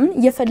ምናምን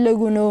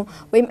እየፈለጉ ነው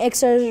ወይም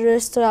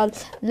ኤክስትራቴሬስትሪያል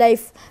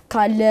ላይፍ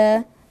ካለ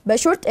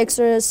በሾርት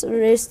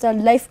ኤክስትራቴሬስትሪያል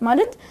ላይፍ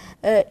ማለት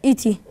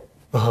ኢቲ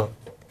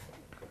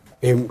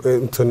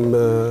እንትን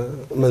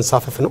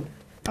መንሳፈፍ ነው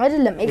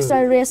አይደለም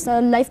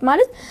ኤክስትራቴሬስትሪያል ላይፍ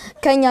ማለት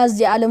ከኛ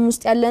እዚህ ዓለም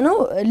ውስጥ ያለ ነው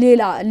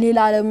ሌላ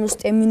ዓለም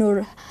ውስጥ የሚኖር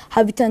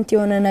ሃቢታንት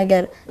የሆነ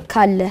ነገር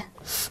ካለ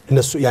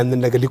እነሱ ያንን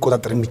ነገር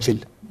ሊቆጣጠር የሚችል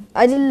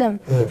አይደለም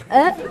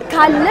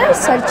ካለ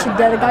ሰርች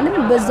ይደረጋልም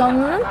በዛው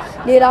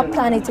ሌላ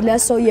ፕላኔት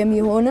ለሰው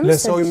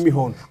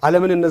የሚሆን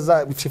ዓለምን እነዛ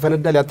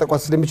ሲፈነዳ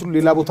ሊያጠቋት ስለሚችሉ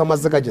ሌላ ቦታ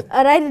ማዘጋጀት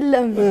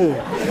አይደለም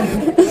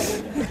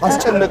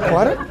አስጨነቀው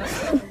አይደል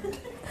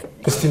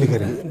እስቲ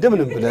ንገረኝ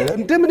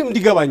እንደምንም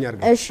እንዲገባኝ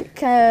አርጋ እሺ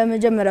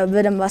ከመጀመሪያው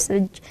በደንብ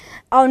አስረጅ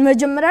አሁን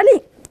መጀመሪያ ላይ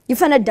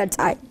ይፈነዳል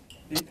ፀሐይ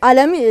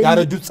ዓለም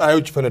ያረጁት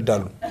ፀሐዮች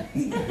ይፈነዳሉ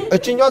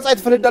እቺኛው ፀሐይ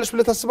ትፈነዳለች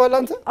ብለህ ታስባለህ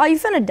አንተ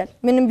ይፈነዳል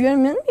ምንም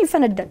ቢሆን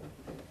ይፈነዳል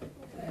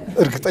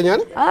እርግጠኛ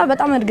ነህ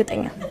በጣም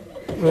እርግጠኛ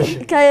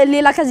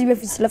ከሌላ ከዚህ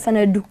በፊት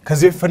ስለፈነዱ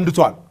ከዚህ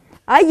ፈንድቷል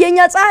የኛ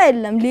ፀሐይ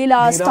አይደለም ሌላ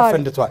ስታር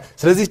ፈንድቷል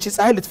ስለዚህ እቺ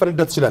ፀሐይ ልትፈነዳ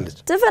ትችላለች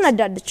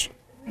ትፈነዳለች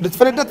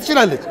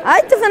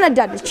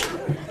ትፈነዳለች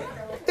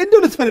እንደው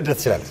ልትፈነዳ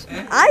ትችላለች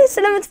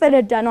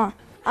ስለምትፈነዳ ነው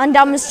አንድ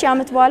 5000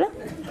 ዓመት በኋላ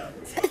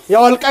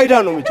ያው አልቃይዳ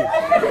ነው እንጂ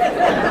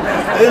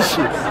እሺ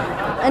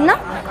እና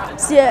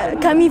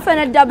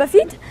ከሚፈነዳ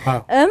በፊት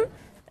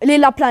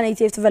ሌላ ፕላኔት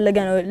የተፈለገ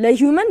ነው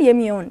ለሂውመን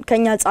የሚሆን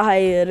ከኛ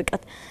ፀሐይ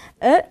ርቀት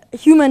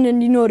ሂውመን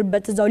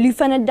እንዲኖርበት እዛው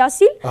ሊፈነዳ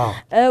ሲል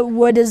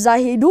ወደዛ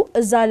ሄዱ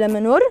እዛ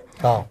ለመኖር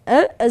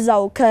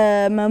እዛው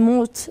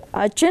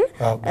ከመሞታችን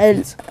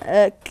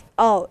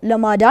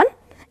ለማዳን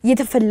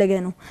የተፈለገ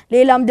ነው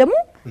ሌላም ደግሞ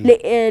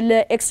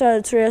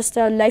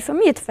ለኤክስትራቴሬስትሪያል ላይፍም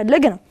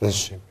የተፈለገ ነው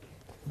እሺ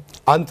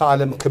አንተ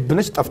ዓለም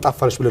ክብነች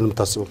ጠፍጣፋነች ብለን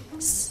የምታስበው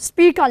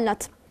ስፒሪካል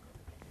ናት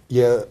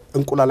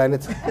የእንቁላል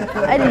አይነት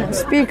አይደለም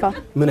ስፒሪካል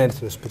ምን አይነት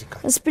ነው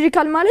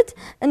ስፒሪካል ማለት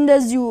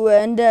እንደዚሁ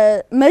እንደ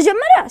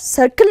መጀመሪያ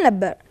ሰርክል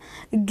ነበር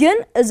ግን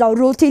እዛው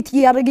ሮቴት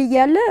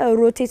ያርግያለ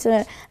ሮቴት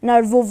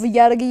ነርቮቭ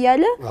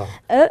ያርግያለ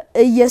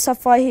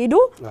እየሰፋ ሄዶ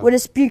ወደ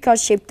ስፒሪካል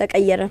ሼፕ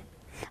ተቀየረ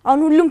አሁን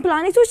ሁሉም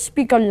ፕላኔቶች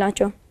ስፒሪካል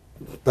ናቸው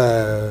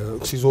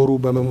በሲዞሩ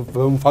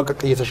በመፋቀቅ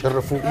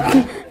እየተሸረፉ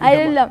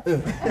አይደለም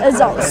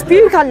እዛው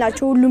ስፒሪካል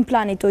ናቸው ሁሉም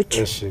ፕላኔቶች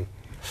እሺ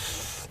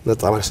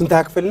በጣም ስንት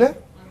ያክፍልነ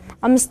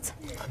 5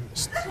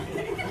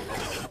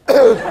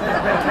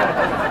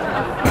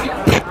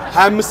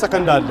 25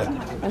 ሰከንድ አለ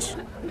እሺ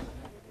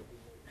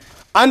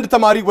አንድ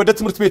ተማሪ ወደ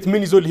ትምህርት ቤት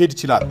ምን ይዞ ሊሄድ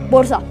ይችላል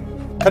ቦርሳ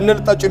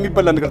ከነልጣቸው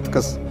የሚበላ ነገር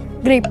ጥቀስ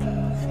ግሬፕ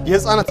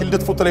የህፃናት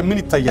ልደት ፎቶ ላይ ምን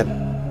ይታያል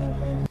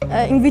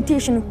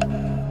ኢንቪቴሽን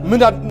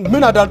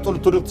ምን አዳልጦ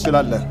ልትወደቅ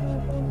ትችላለህ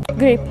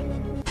ግሬፕ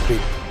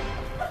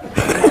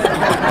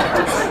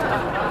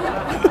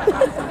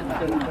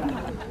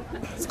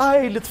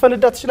ፀሐይ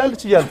ልትፈነዳ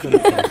ትችላለች እያልኩ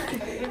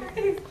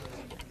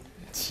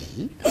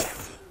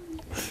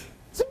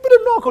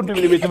ዝብልና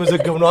ኮንዶሚኒየም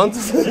የተመዘገብ ነው አንተ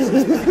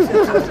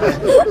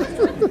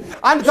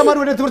አንድ ተማሪ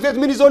ወደ ትምህርት ቤት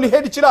ምን ይዞ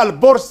ሊሄድ ይችላል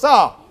ቦርሳ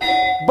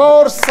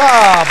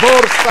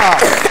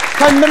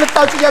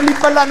ከነልጣጩ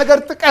የሚበላ ነገር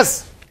ጥቀስ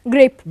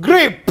ግሬፕ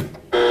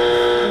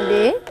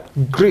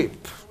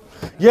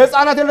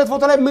የህፃናት ልደት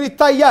ፎቶ ላይ ምን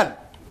ይታያል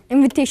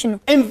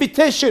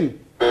ኢንቪቴሽን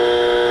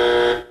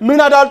ምን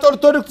አዳልጦ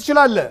ልትወደቅ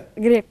ትችላለህ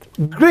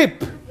ግሬፕ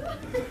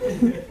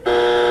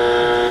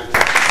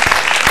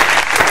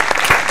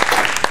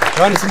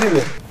ዮሐንስ እንዴት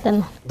ነህ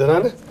ደህና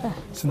ነህ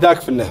ስንት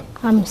ያክፍል ነህ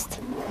 5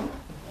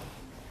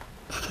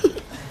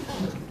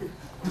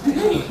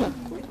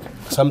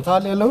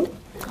 ሰምተሃል ያለውን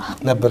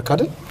ነበር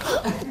ካደ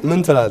ምን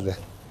ትላለህ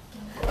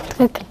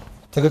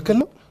ትክክል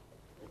ነው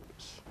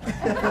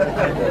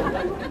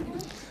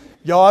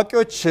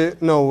ያዋቂዎች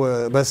ነው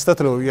በስተት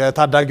ነው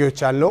የታዳጊዎች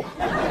ያለው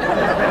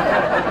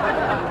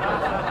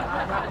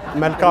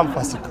መልካም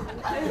ፋሲካ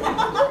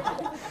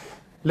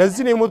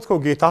ለዚህ ነው የሞትከው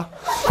ጌታ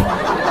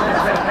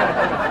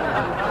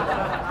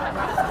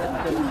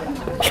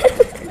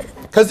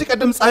ከዚህ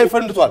ቀደም ፀሐይ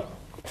ፈንድቷል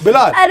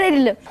ብላል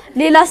አይደለም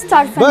ሌላ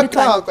ስታር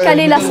ፈንድቷል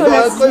ከሌላ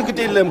ሶላር ቆይ ግድ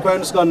የለም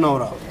ዮሐንስ ጋር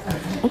እናውራ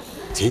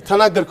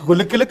ተናገርክ እኮ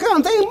ልክ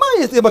አንተ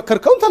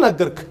የመከርከውን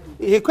ተናገርክ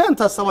ይሄ እኮ አንተ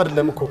ሐሳብ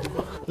አይደለም እኮ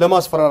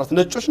ለማስፈራራት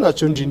ነጮች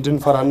ናቸው እንጂ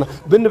እንድንፈራና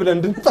ብለን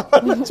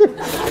እንድንጣላቸው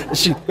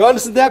እሺ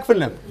ዮሐንስ እንደ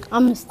ያክፍልም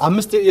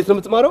 5 የት ነው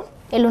የምትማረው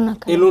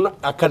ኤሎና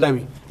አካዳሚ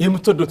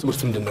የምትወደው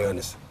ትምህርት ምንድነው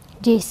ዮሐንስ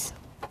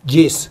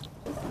ጄስ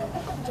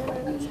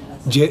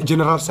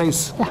ጀነራል ሳይንስ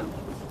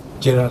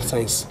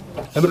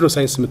ለምንድን ነው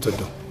ሳይንስ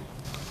የምትወደው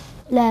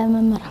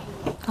ለመመራ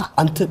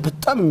አንተ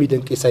በጣም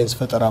የሚደንቅ የሳይንስ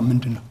ፈጠራ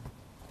ምንድነው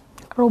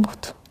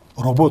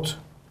ሮቦት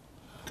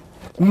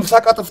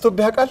ምሳቃ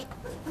ጠፍቶብህ ያውቃል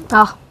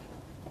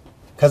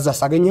ከዛ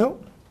ሳገኘው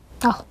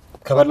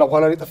ከበላ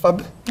በኋላ ነው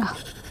የጠፋብህ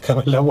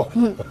ከበላ በኋላ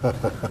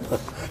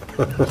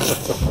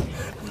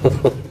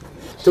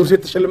ትምህርት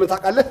ቤት ተሸልመህ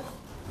ታውቃለህ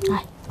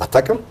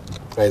አታውቅም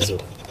አይዞህ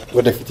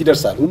ወደፊት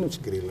ይደርሳል ምንም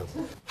ችግር የለም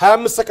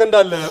 25 ሰከንድ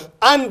አለ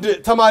አንድ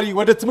ተማሪ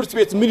ወደ ትምህርት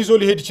ቤት ምን ይዞ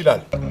ሊሄድ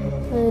ይችላል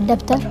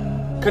ደብተር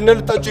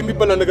ከነልጣጩ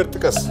የሚበላ ነገር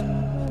ጥቀስ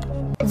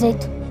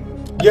ዘይት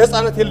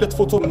የህፃናት የልደት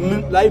ፎቶ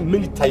ላይ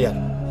ምን ይታያል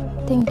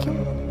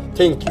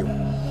ቴንክ ዩ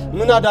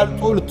ምን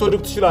አዳልጦ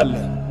ልትወደቅ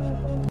ትችላለህ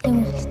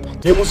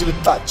የሙዝ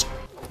ልጣጭ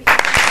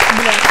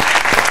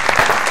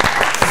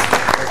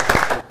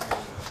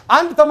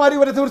አንድ ተማሪ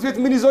ወደ ትምህርት ቤት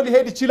ምን ይዞ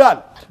ሊሄድ ይችላል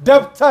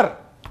ደብተርና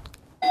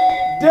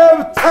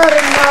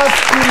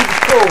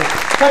እስክሪብቶ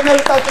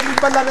ከነልጣጩ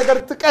የሚበላ ነገር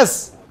ጥቀስ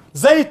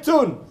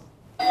ዘይቱን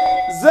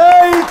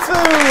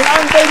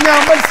አንደኛ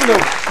መልስ ነው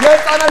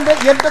የህፃናት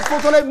የልደት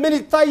ፎቶ ላይ ምን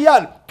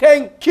ይታያል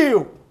ቴንክ ዩ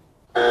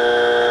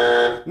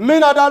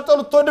ምን አዳልጦ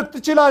ልትወደቅ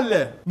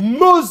ትችላለህ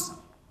ሙዝ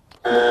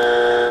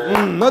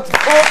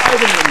መጥፎ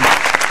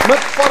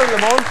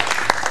አይደለም አሁን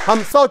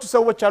 50ዎቹ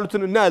ሰዎች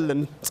ያሉትን እናያለን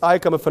ፀሐይ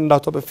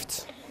ከመፈንዳቷ በፊት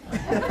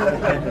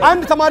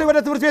አንድ ተማሪ ወደ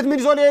ትምህርት ቤት ምን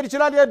ይዞ ሊሄድ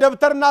ይችላል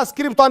የደብተርና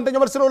እስክሪብቶ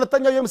አንደኛው መልስ ነው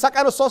ሁለተኛው የምሳቃ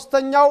ነው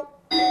ሶስተኛው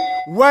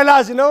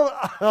ወላጅ ነው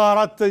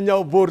አራተኛው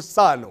ቦርሳ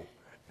ነው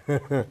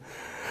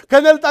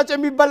ከነልጣጭ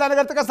የሚበላ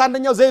ነገር ጥቀስ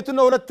አንደኛው ዘይቱን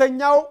ነው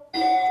ሁለተኛው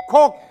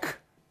ኮክ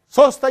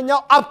ሶስተኛው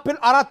አፕል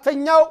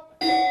አራተኛው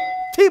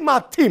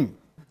ቲማቲም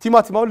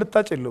አሁን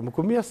ልጣጭ የለውም እኮ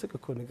የሚያስቅ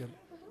እኮ ነገር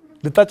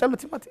ልጣጭ አለው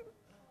ቲማቲም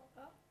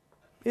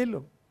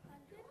የለውም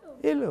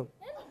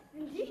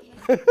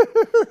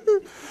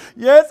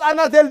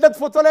የህፃናት የልደት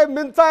ፎቶ ላይ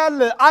ምን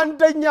ታያለ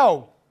አንደኛው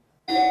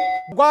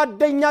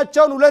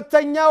ጓደኛቸውን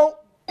ሁለተኛው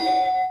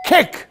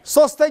ኬክ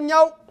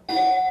ሶስተኛው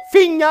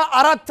ፊኛ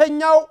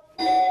አራተኛው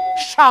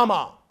ሻማ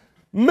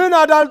ምን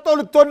አዳልጦ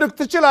ልትወደቅ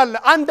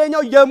ትችላለህ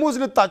አንደኛው የሙዝ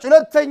ልጣጭ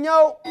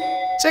ሁለተኛው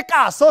ጭቃ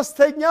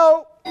ሶስተኛው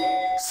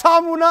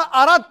ሳሙና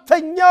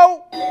አራተኛው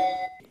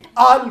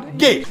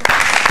አልጌ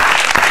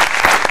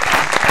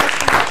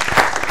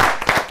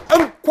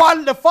እንኳን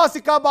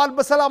ለፋሲካ በዓል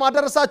በሰላም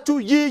አደረሳችሁ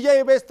ይህ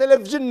የኢቢኤስ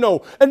ቴሌቪዥን ነው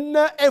እነ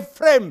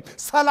ኤፍሬም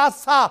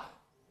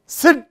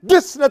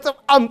 36 ነጥብ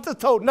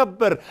አምጥተው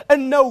ነበር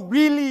እነ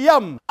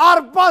ዊሊያም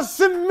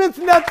 48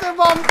 ነጥብ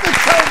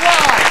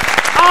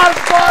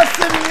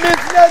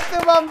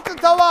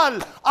አምጥተዋል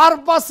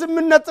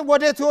 48 ነጥብ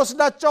ወዴት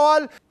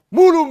ይወስዳቸዋል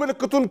ሙሉ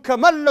ምልክቱን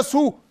ከመለሱ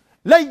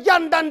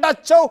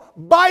ለእያንዳንዳቸው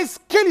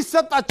ባይስክል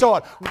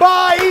ይሰጣቸዋል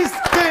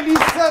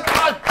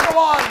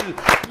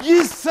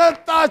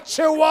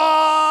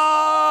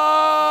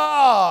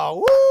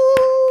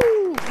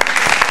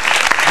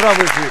ብራቮ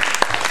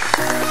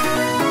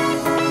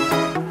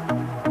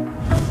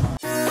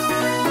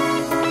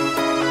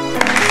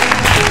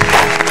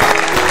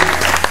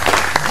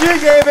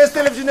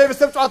የቤተሰብ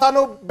የቤተሰብ ጨዋታ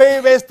ነው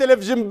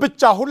በቤተሰብ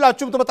ብቻ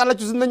ሁላችሁም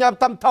ተመጣጣላችሁ ዝነኛ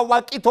በጣም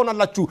ታዋቂ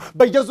ትሆናላችሁ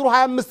በየዙሩ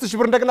 25000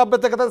 ብር እንደገና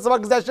በተከታታይ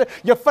 7 ጊዜ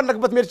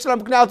የፈለግበት መሄድ ይችላል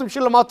ምክንያቱም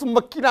ሽልማቱ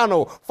መኪና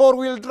ነው 4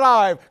 wheel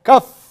drive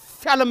ከፍ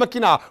ያለ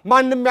መኪና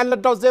ማንንም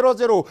ያልነዳው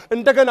 00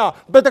 እንደገና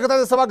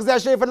በተከታታይ 7 ጊዜ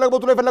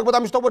የፈለግበት ላይ የፈለግበት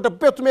አምሽቶ ወደ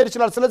ቤቱ መሄድ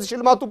ይችላል ስለዚህ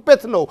ሽልማቱ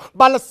ቤት ነው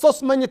ባለ 3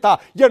 መኝታ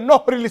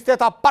የኖህ ሪል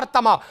ስቴት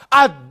አፓርታማ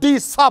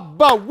አዲስ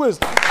አበባ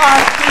ውስጥ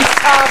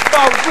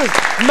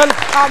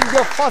መልካም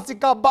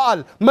የፋሲካ በዓል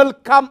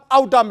መልካም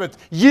አውዳመት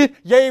ይህ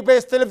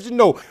የኢቢኤስ ቴሌቪዥን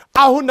ነው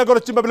አሁን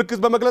ነገሮችን በብልክት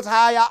በመግለጽ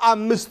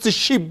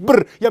 25000 ብር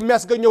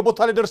የሚያስገኘው ቦታ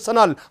ላይ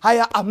ደርሰናል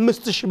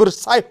 25000 ብር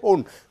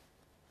ሳይሆን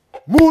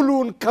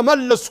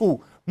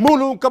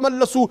ሙሉን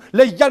ከመለሱ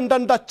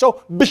ለእያንዳንዳቸው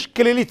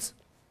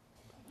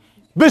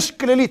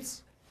ብሽክሌሊት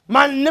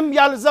ማንንም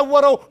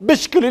ያልዘወረው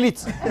ብሽክሌሊት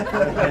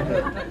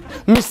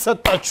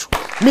ሚሰጣችሁ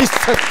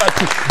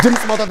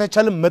ድምጽ ማውጣት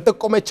አይቻልም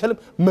መጠቆም አይቻልም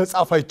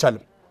መጻፍ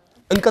አይቻልም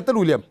እንቀጥል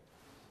ዊሊያም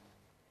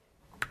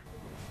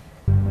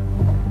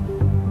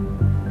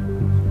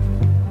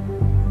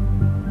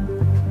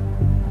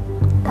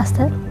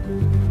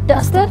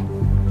ዳስተር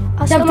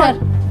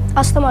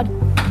አስተማሪ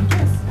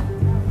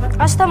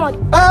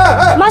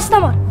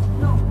ማስተማር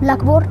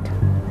ብላክቦርድ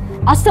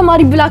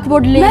አስተማሪ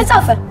ብላክቦርድ ላይ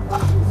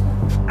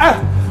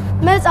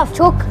መጻፍ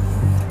ቾክ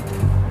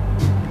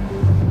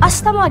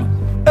አስተማሪ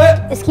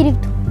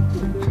እስክሪፕት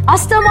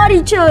አስተማሪ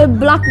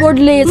ብላክቦርድ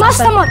ላይ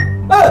አስተማሪ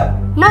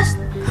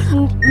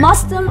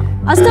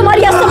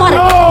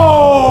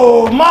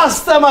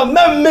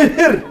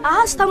መምህር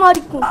አስተማሪ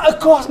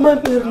እኮ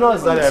መምህር ነው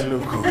እዛ ላይ ያለው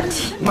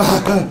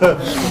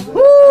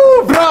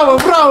ብራቮ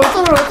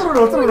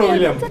ጥሩ ነው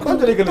ዊሊያም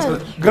ቆንጆ ላይ ገለጽ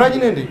ግራኝ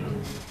ነህ እንዴ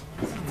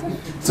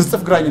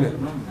ስትጽፍ ግራኝ ነህ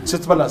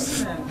ስትበላስ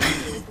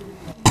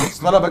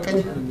ስትበላ በቀኝ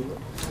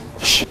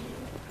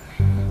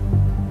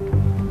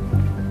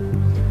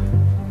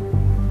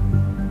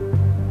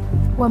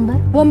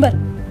ወንበር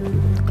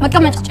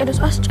መቀመጫ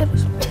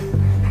አስጨርሱ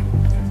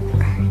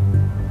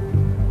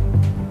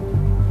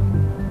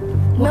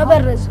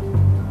መበረዝ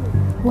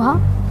ውሃ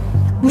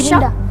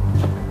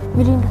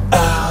ሚሪንዳ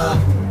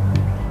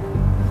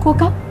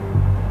ኮካ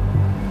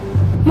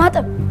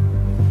ማጠብ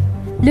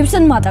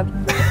ልብስን ማጠብ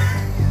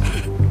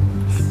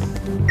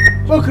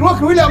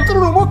ሞክር ዊሊያም ጥሩ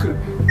ነው ሞክር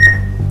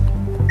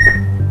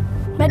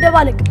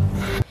መደባለቅ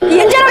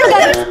የእንጀራ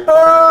መጋገር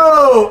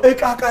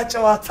እቃቃ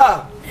ጨዋታ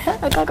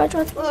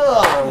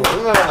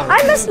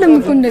አይመስልም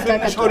እኮ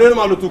እንደቃቃ ሾሬን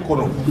ማለቱ እኮ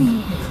ነው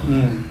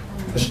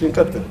እሺ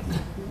እንቀጥል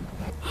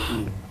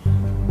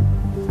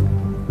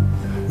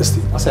እስቲ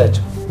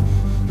አሳያቸው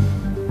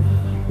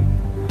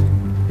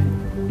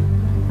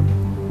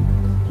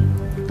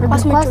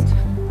ኳስ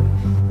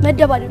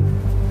መደባደብ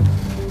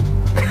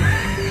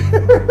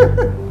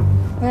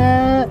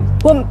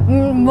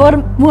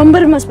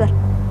ወንበር መስበር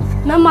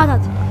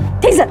መማታት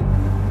ቴዘር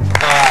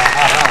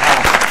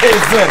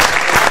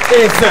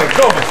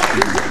ጎበዝ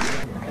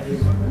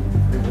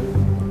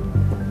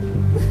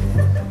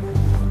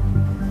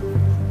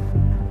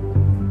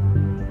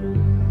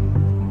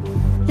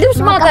ልብስ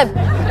ማጠብ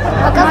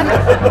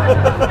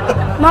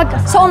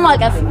ማቀፍ ሰው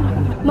ማቀፍ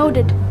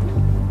መውደድ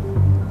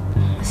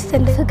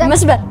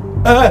መስበር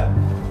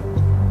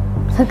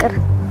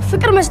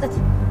ፍቅር መስጠት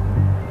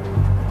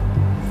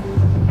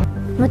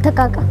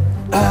መተቃቀፍ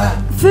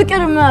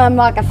ፍቅር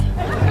ማቀፍ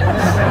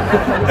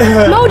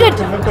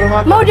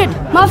መውደድ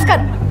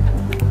ማፍቀር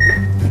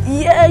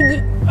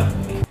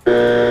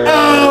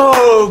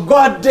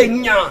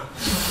ጓደኛ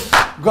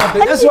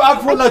እሱ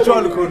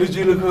አቅፎላችኋል እኮ ልጅ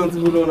ልከንት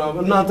ብሎና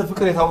እናንተ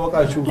ፍቅር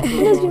የታወቃችሁ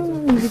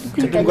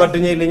ቅድም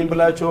ጓደኛ የለኝም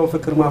ብላችሁ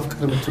ፍቅር ማፍቀር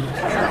የምትሉ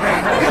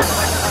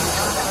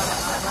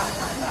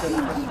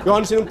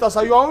ዮሐንስንም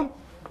ታሳዩ አሁን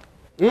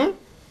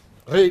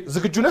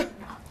ዝግጁ ነህ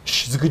እሺ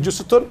ዝግጁ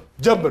ስትሆን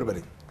ጀምር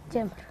በለኝ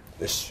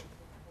እሺ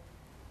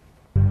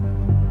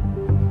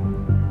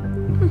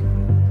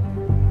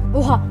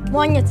ውሃ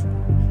መዋኘት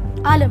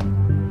ዓለም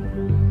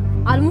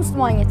ውስጥ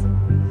መዋኘት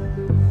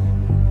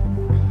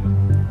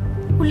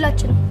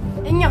ሁላችንም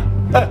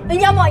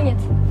እኛ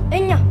መዋኘት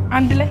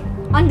አንድ ላይ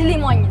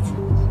መዋኘት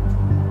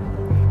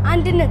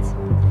አንድነት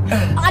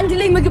አንድ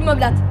ላይ ምግብ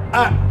መብላት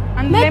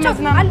አንድ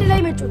ላይ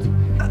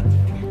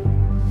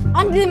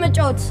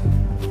መጫወት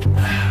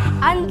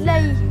አንድ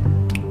ላይ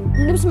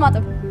ልብስ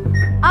ማጠብ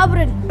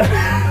አብረን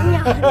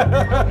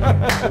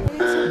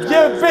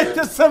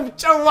የቤተሰብ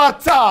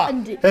ጨዋታ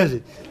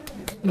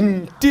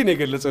እንዲህ ነው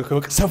የገለጸው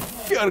ከበቃ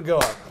ሰፊ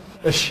አድርገዋል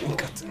እሺ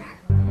እንቀጥል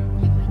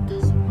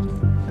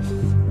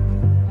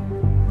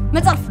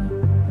መጻፍ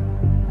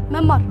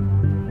መማር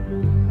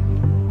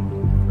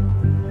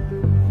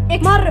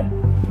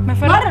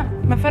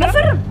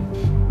መፈረም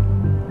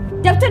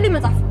ደብተር ላይ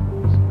መጻፍ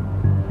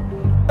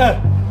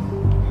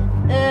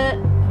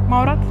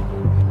ማውራት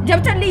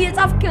ደብተር ላይ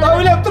የጻፍክ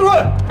ጥሩ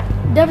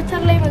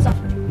ደብተር ላይ መጻፍ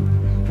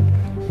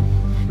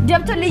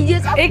ደብተር ላይ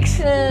የጻፍክ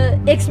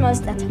ኤክስ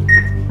መስጠት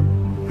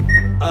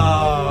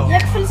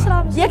የክፍል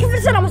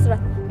ስራ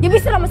መስራት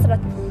የቤት ስራ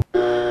መስራት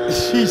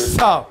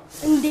ሂሳብ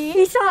እንዴ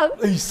ሂሳብ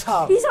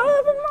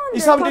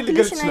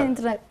ሊገልጽ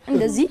ይችላል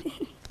እንደዚህ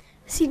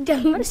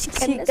ሲደመር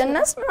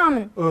ሲቀነስ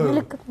ምናምን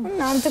ምልክት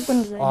እናንተ እኮ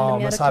እንደዛ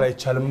አይደለም መሳሪያ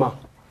ይቻልማ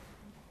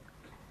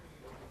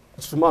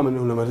እሱማ ምን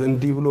ነው ማለት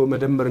እንዲህ ብሎ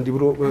መደመር እንዲህ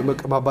ብሎ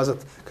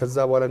ማባዛት ከዛ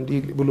በኋላ እንዲህ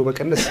ብሎ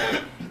መቀነስ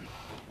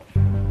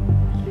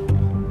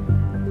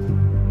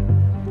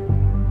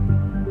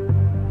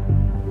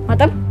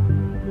ማጠብ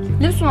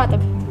ልብስ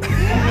ማጠብ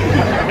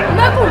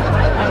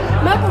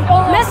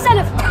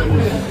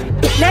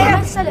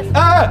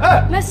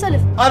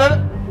መሰለፍ አረ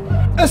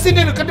እስቲ እንዴ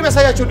ነው ቅድም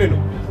ያሳያችሁ እንዴ ነው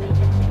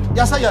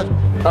ያሳያችሁ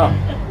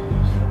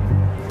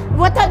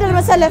ወታደር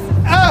መሰለፍ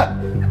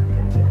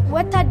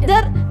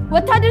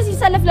ወታደር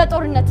ሲሰለፍ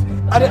ለጦርነት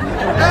አረ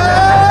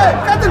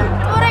ቀጥል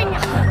ጦረኛ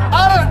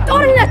አረ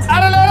ጦርነት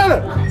አረ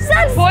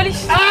ሰልፍ ፖሊስ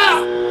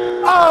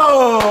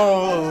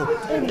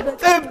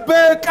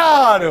ጥበቃ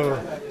ነው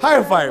ሃይ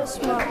ፋይቭ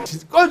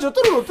ቆንጆ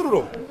ጥሩ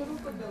ነው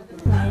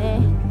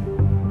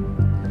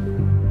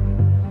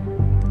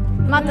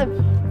ማጠብ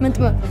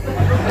ምንጥብ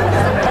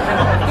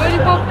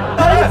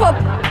ሎሊፖፕ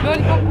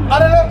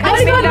አረ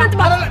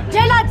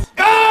ጀላት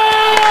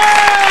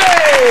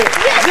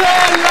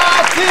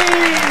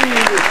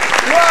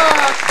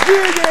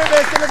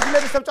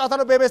የቤተሰብ ጨዋታ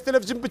ነው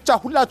በቤተሰብ ብቻ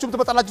ሁላችሁም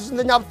ትመጣላችሁ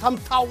ዝነኛ ሀብታም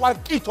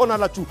ታዋቂ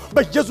ትሆናላችሁ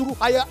በየዙሩ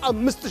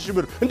 25000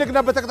 ብር እንደገና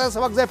በተከታታይ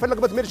 7 ጊዜ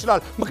ፈለግበት መሄድ ይችላል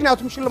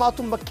ምክንያቱም ሽልማቱ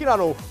መኪና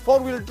ነው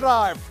 4 wheel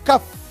drive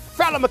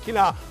ከፋለ መኪና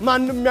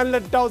ማንንም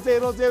ያልነዳው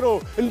 00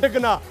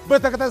 እንደገና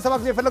በተከታታይ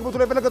 7 ጊዜ ፈለግበት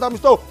ላይ ፈለግበት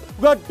አምስቶ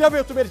ወደ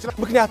ቤቱ መሄድ ይችላል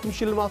ምክንያቱም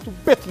ሽልማቱ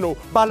ቤት ነው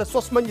ባለ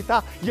 3 መኝታ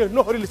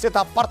የኖሪል ሴት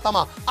አፓርታማ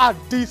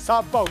አዲስ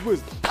አበባ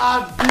ውስጥ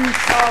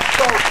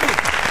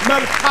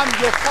መልካም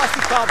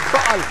የፋሲካ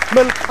በዓል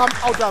መልካም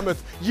አውደ ዓመት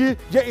ይህ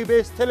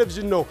የኢቢኤስ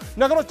ቴሌቪዥን ነው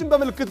ነገሮችን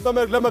በመልክት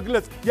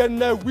ለመግለጽ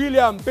የነ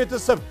ዊሊያም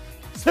ቤተሰብ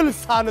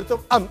 60 ነጥብ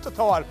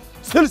አምጥተዋል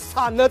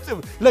 60 ነጥብ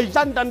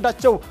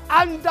ለእያንዳንዳቸው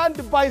አንዳንድ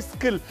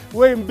ባይስክል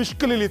ወይም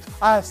ብስክሌት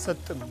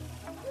አያሰጥም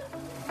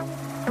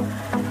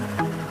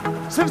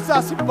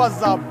 60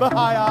 ሲባዛ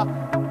በ20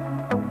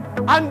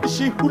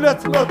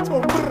 1200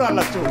 ብር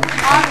አላቸው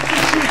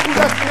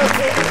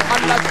 1200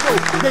 አላቸው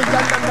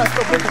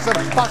የእያንዳንዳቸው ቤተሰብ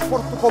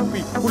ፓስፖርት ኮፒ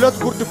ሁለት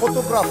ጉርድ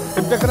ፎቶግራፍ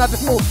እንደገና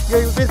ደግሞ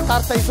የቤት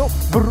ካርታ ይዞ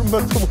ብር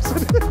መጥቶ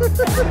ወሰደ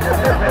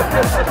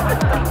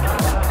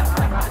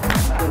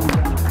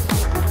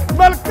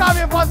መልካም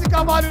የፋሲካ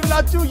በዓል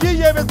ይሁንላችሁ ይህ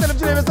የቤተሰብ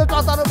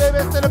ጨዋታ ነው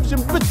በቤተሰብ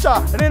ብቻ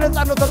እኔ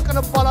ነፃነት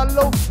ወርቅነህ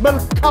እባላለሁ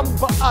መልካም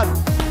በዓል